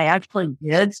again. And I actually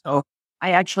did. So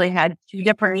I actually had 2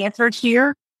 different answers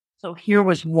here. So here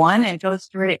was one, and it goes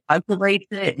through it, calculates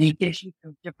it, and it gives you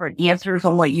some different answers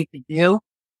on what you could do.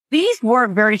 These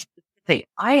weren't very specific.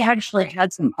 I actually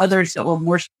had some others that were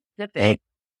more specific.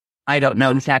 I don't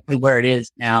know exactly where it is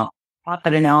now.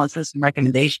 Profit analysis and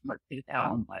recommendation was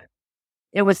 2000, but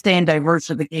it was saying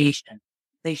diversification.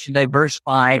 They should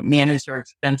diversify, manage their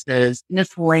expenses,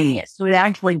 miscellaneous. So it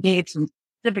actually gave some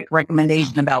specific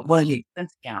recommendation about what the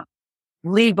expense account,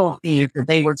 legal fees that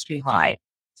they were too high.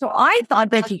 So I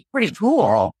thought this was pretty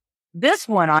cool. This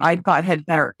one I thought had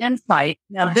better insight.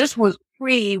 Now this was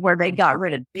pre where they got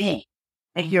rid of Bing,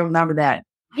 if you remember that.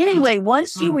 Anyway,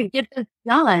 once you would get this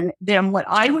done, then what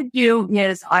I would do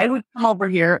is I would come over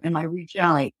here and I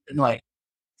regenerate and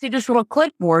see this little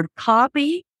clipboard,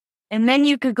 copy And then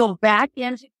you could go back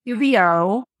into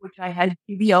QBO, which I had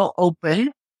QBO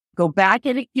open, go back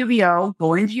into QBO,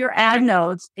 go into your ad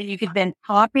notes, and you could then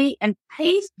copy and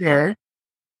paste this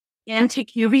into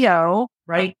QBO,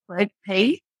 right click,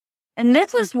 paste. And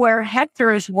this is where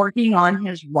Hector is working on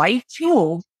his right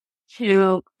tools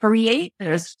to create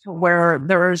this to where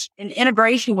there's an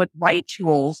integration with right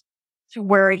tools to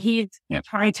where he's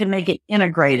trying to make it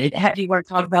integrated. Do you want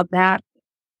to talk about that?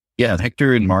 Yeah,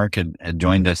 Hector and Mark had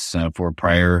joined us for a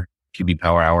prior QB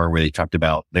Power Hour where they talked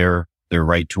about their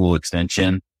right tool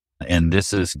extension. And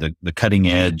this is the cutting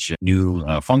edge new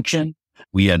function.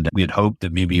 We had hoped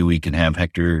that maybe we could have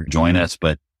Hector join us,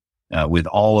 but with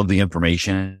all of the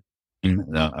information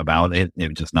about it, it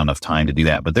was just not enough time to do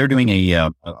that. But they're doing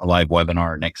a live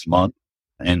webinar next month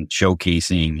and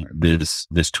showcasing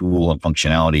this tool and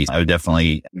functionality. I would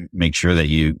definitely make sure that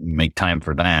you make time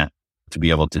for that to be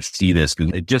able to see this,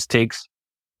 because it just takes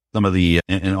some of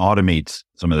and automates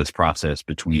some of this process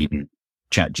between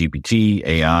ChatGPT,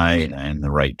 AI, and the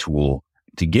right tool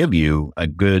to give you a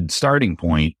good starting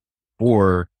point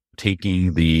for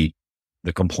taking the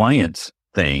compliance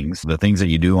things, the things that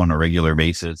you do on a regular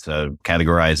basis,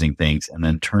 categorizing things, and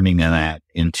then turning that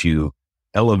into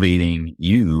elevating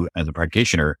you as a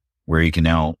practitioner, where you can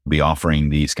now be offering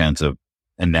these kinds of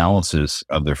analysis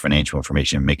of their financial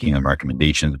information, making them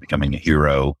recommendations, becoming a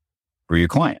hero for your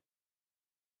client.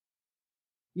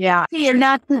 Yeah. See, and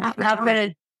that's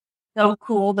so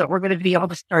cool that we're going to be able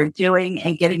to start doing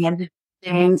and getting into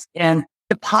things and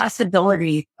the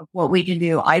possibilities of what we can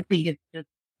do. I think it's just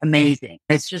amazing.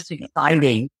 It's just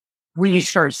exciting when you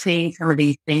start seeing some of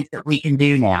these things that we can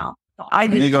do now. So I'm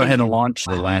going to go ahead and launch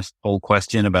the last poll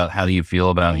question about how do you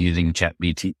feel about using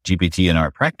ChatGPT in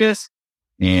our practice?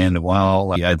 And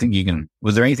while I think you can,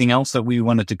 was there anything else that we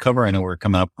wanted to cover? I know we're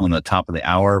coming up on the top of the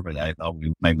hour, but I thought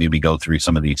we might maybe go through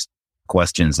some of these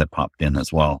questions that popped in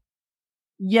as well.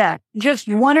 Yeah, just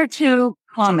one or two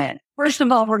comments. First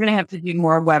of all, we're going to have to do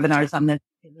more webinars on this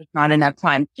because there's not enough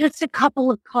time. Just a couple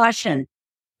of cautions.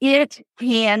 It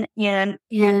can and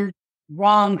is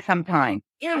wrong sometimes.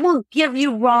 It will give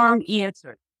you wrong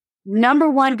answers. Number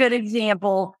one good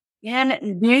example,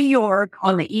 in New York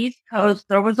on the East Coast,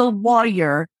 there was a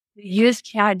lawyer who used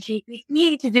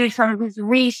ChatGPT to do some of his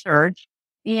research,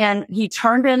 and he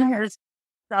turned in his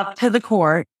stuff to the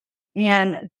court,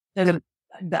 and the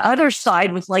other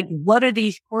side was like, what are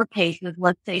these court cases?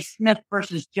 Let's say Smith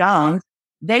versus Jones.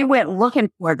 They went looking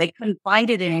for it. They couldn't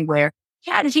find it anywhere.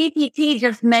 ChatGPT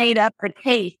just made up a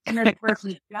case, Smith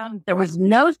versus Jones. There was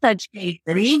no such case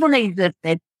that even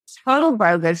existed. Total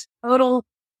bogus, total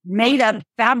made up,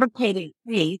 fabricated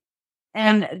case.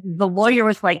 And the lawyer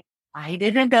was like, I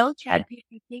didn't know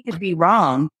ChatGPT could be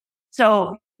wrong.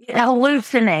 So it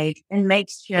hallucinates and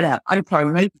makes shit up. I'm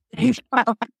sorry.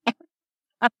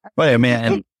 Well, I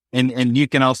mean, and you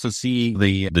can also see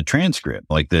the transcript,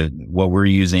 like what we're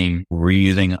using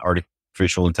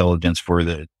artificial intelligence for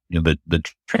the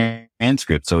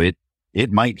transcript. So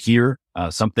it might hear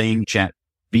something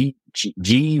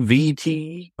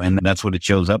GVT, and that's what it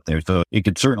shows up there. So it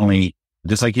could certainly,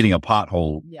 just like hitting a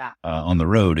pothole on the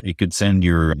road, it could send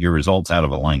your results out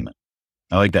of alignment.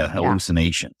 I like that,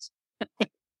 hallucinations.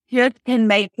 Just can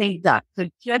make things up. So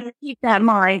just keep that in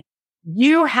mind.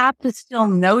 You have to still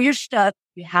know your stuff.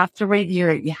 You have to review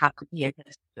it. You have to be a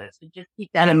good student. So just keep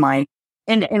that in mind.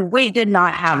 And we did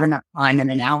not have enough time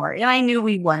in an hour. And I knew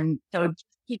we wouldn't. So just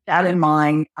keep that in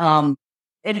mind.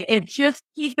 It just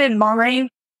keep in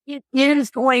mind, it is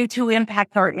going to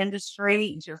impact our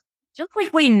industry. Just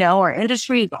like we know our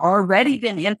industry has already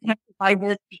been impacted by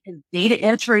this because data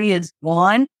entry is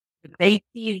gone, the base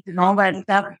fees and all that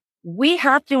stuff. We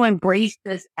have to embrace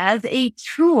this as a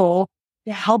tool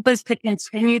to help us to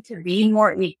continue to be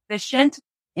more efficient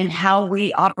in how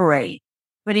we operate.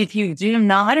 But if you do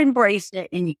not embrace it,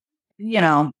 and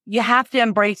you have to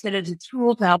embrace it as a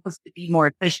tool to help us to be more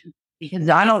efficient, because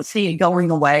I don't see it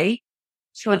going away.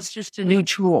 So it's just a new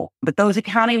tool. But those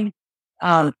accounting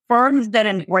firms that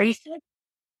embrace it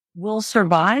will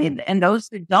survive, and those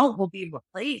that don't will be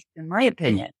replaced, in my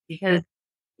opinion, because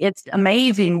it's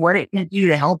amazing what it can do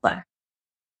to help us.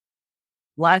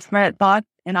 Last minute thoughts,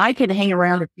 and I could hang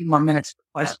around a few more minutes for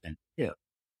questions too.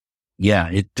 Yeah,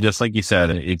 it just like you said,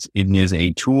 it is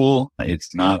a tool.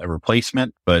 It's not a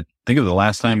replacement. But think of the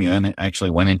last time you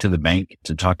actually went into the bank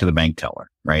to talk to the bank teller,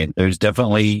 right? There's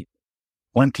definitely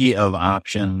plenty of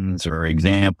options or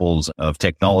examples of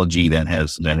technology that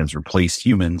has replaced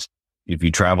humans. If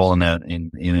you travel in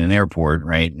an airport,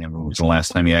 right? When was the last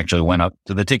time you actually went up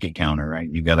to the ticket counter, right?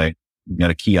 You got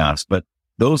a kiosk, but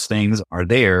those things are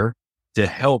there to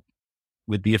help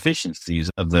with the efficiencies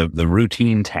of the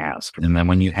routine task. And then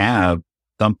when you have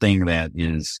something that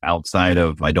is outside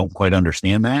of, I don't quite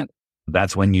understand that,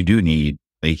 that's when you do need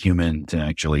a human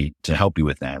to help you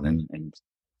with that. And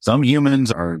some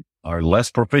humans are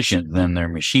less proficient than their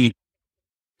machine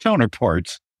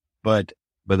counterparts, but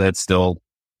that's still,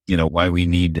 why we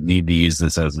need to use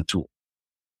this as a tool.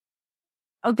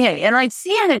 Okay. And I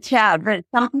see in the chat that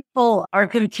some people are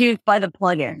confused by the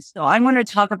plugins. So I'm going to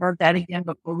talk about that again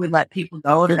before we let people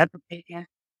go. If that's okay, Dan.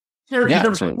 So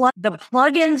the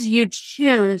plugins you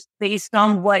choose based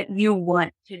on what you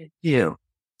want to do.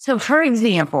 So for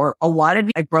example,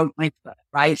 I broke my foot,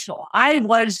 right? So I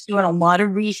was doing a lot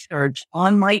of research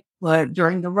on my foot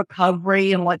during the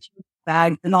recovery and what to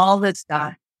expect and all this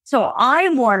stuff. So I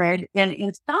wanted, and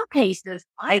in some cases,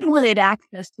 I wanted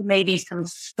access to maybe some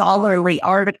scholarly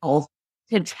articles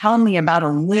to tell me about a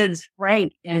Liz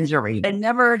Frank injury. I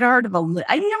never had heard of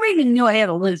I never even knew I had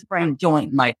a Liz Frank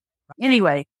joint in my foot.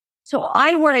 Anyway, so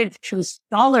I wanted to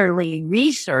scholarly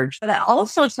research, but I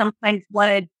also sometimes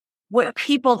wanted what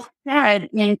people said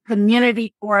in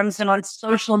community forums and on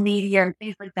social media and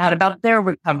things like that about their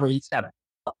recovery stuff.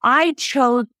 I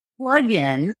chose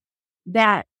plugins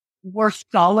that were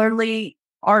scholarly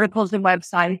articles and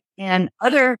websites and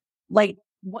other, like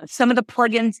some of the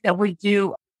plugins that would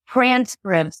do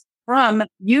transcripts from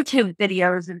YouTube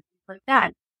videos and things like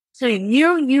that. So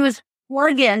you use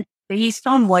plugins based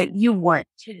on what you want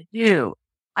to do.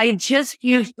 I just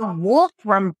used the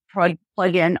Wolfram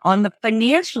plugin on the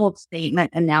financial statement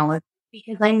analysis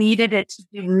because I needed it to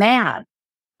do math.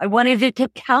 I wanted it to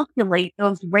calculate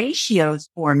those ratios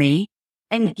for me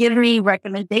and give me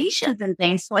recommendations and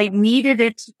things. So I needed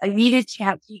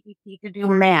ChatGPT to do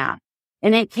math,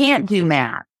 and it can't do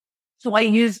math. So I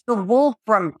used the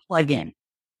Wolfram plugin.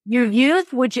 You use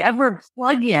whichever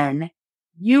plugin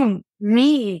you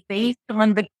need based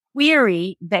on the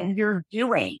query that you're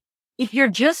doing. If you're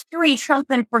just doing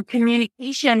something for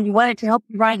communication, you want it to help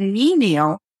you write an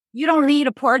email, you don't need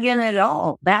a plugin at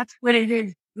all. That's what it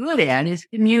is good at, is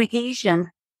communication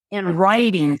and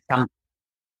writing something.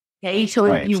 Okay, so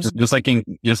right. Just like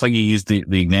you used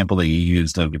the example that you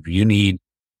used of, if you need,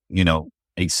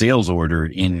 a sales order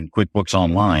in QuickBooks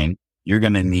Online, you're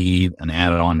going to need an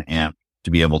add-on app to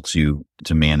be able to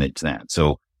manage that.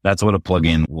 So that's what a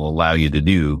plugin will allow you to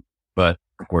do. But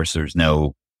of course, it's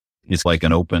like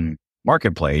an open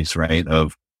marketplace, right?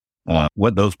 Of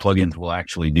what those plugins will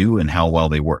actually do and how well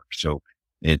they work. So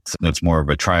it's more of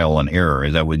a trial and error.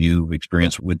 Is that what you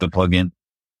experienced with the plugin?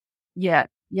 Yeah.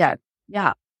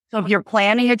 So if you're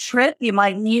planning a trip, you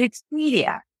might need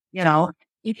Expedia.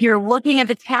 If you're looking at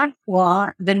the tax law,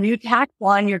 the new tax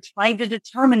law, and you're trying to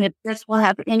determine if this will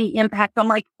have any impact on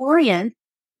my client,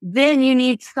 then you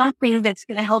need something that's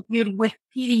going to help you with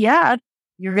PDF.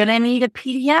 You're going to need a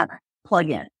PDF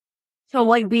plugin. So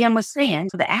like BM was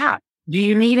saying, the app, do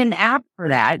you need an app for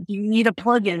that? Do you need a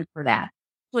plugin for that?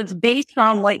 So it's based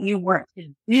on what you want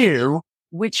to do,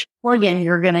 which plugin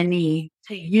you're going to need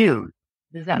to use.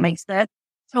 Does that make sense?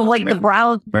 So like the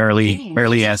browser.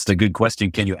 Barely asked a good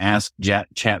question. Can you ask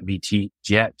ChatGPT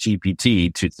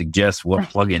to suggest what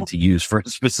plugin to use for a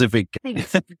specific?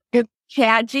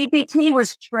 ChatGPT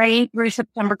was trained through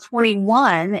September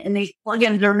 21, and these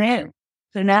plugins are new.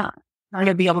 So now I'm going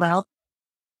to be able to help.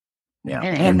 Yeah.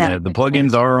 And the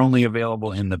plugins are only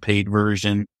available in the paid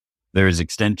version. There's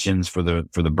extensions for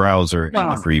the browser in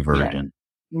the free version.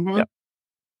 Yeah. Mm-hmm. Yep.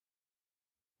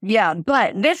 Yeah,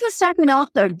 but this is something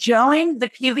also. Join the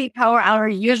QB Power Hour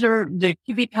the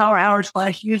QB Power Hour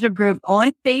 /user group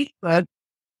on Facebook,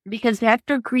 because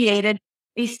Hector created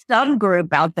a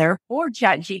subgroup out there for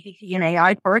ChatGPT and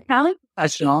AI for accounting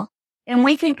professionals, and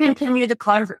we can continue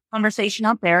the conversation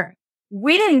out there.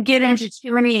 We didn't get into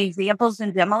too many examples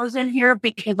and demos in here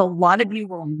because a lot of you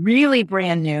were really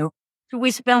brand new. So we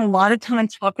spent a lot of time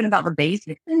talking about the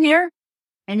basics in here,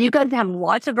 and you guys have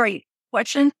lots of great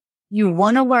questions. You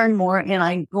want to learn more, and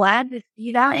I'm glad to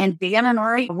see that. And Dan and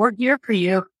Ari, we're here for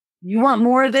you. You want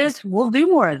more of this? We'll do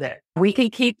more of this. We can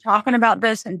keep talking about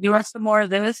this and doing some more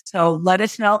of this. So let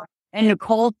us know. And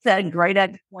Nicole said, great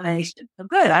explanation. So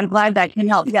good. I'm glad that can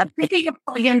help. Yeah, think of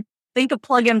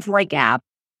plugins like apps.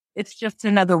 It's just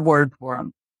another word for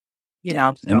them.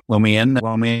 And when we end the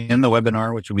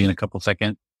webinar, which will be in a couple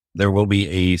seconds, there will be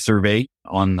a survey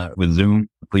with Zoom.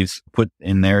 Please put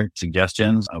in there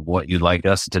suggestions of what you'd like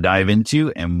us to dive into,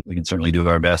 and we can certainly do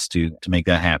our best to make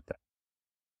that happen.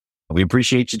 We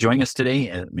appreciate you joining us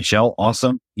today. Michelle,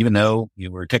 awesome. Even though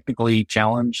you were technically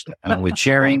challenged with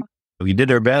sharing, we did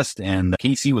our best, and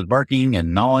Casey was barking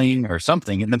and gnawing or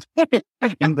something in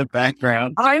the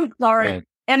background. I'm sorry.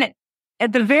 And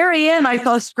At the very end, I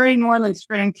saw screen 1 and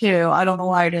screen 2. I don't know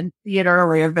why I didn't see it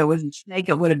earlier. If it was a snake,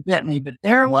 it would have bit me, but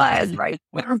there it was, right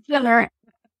center.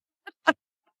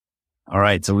 All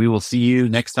right. So we will see you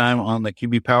next time on the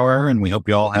QB Power Hour, and we hope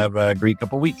you all have a great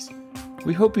couple weeks.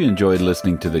 We hope you enjoyed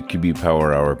listening to the QB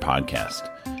Power Hour podcast.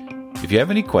 If you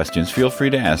have any questions, feel free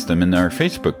to ask them in our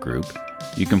Facebook group.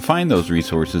 You can find those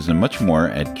resources and much more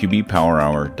at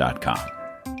qbpowerhour.com.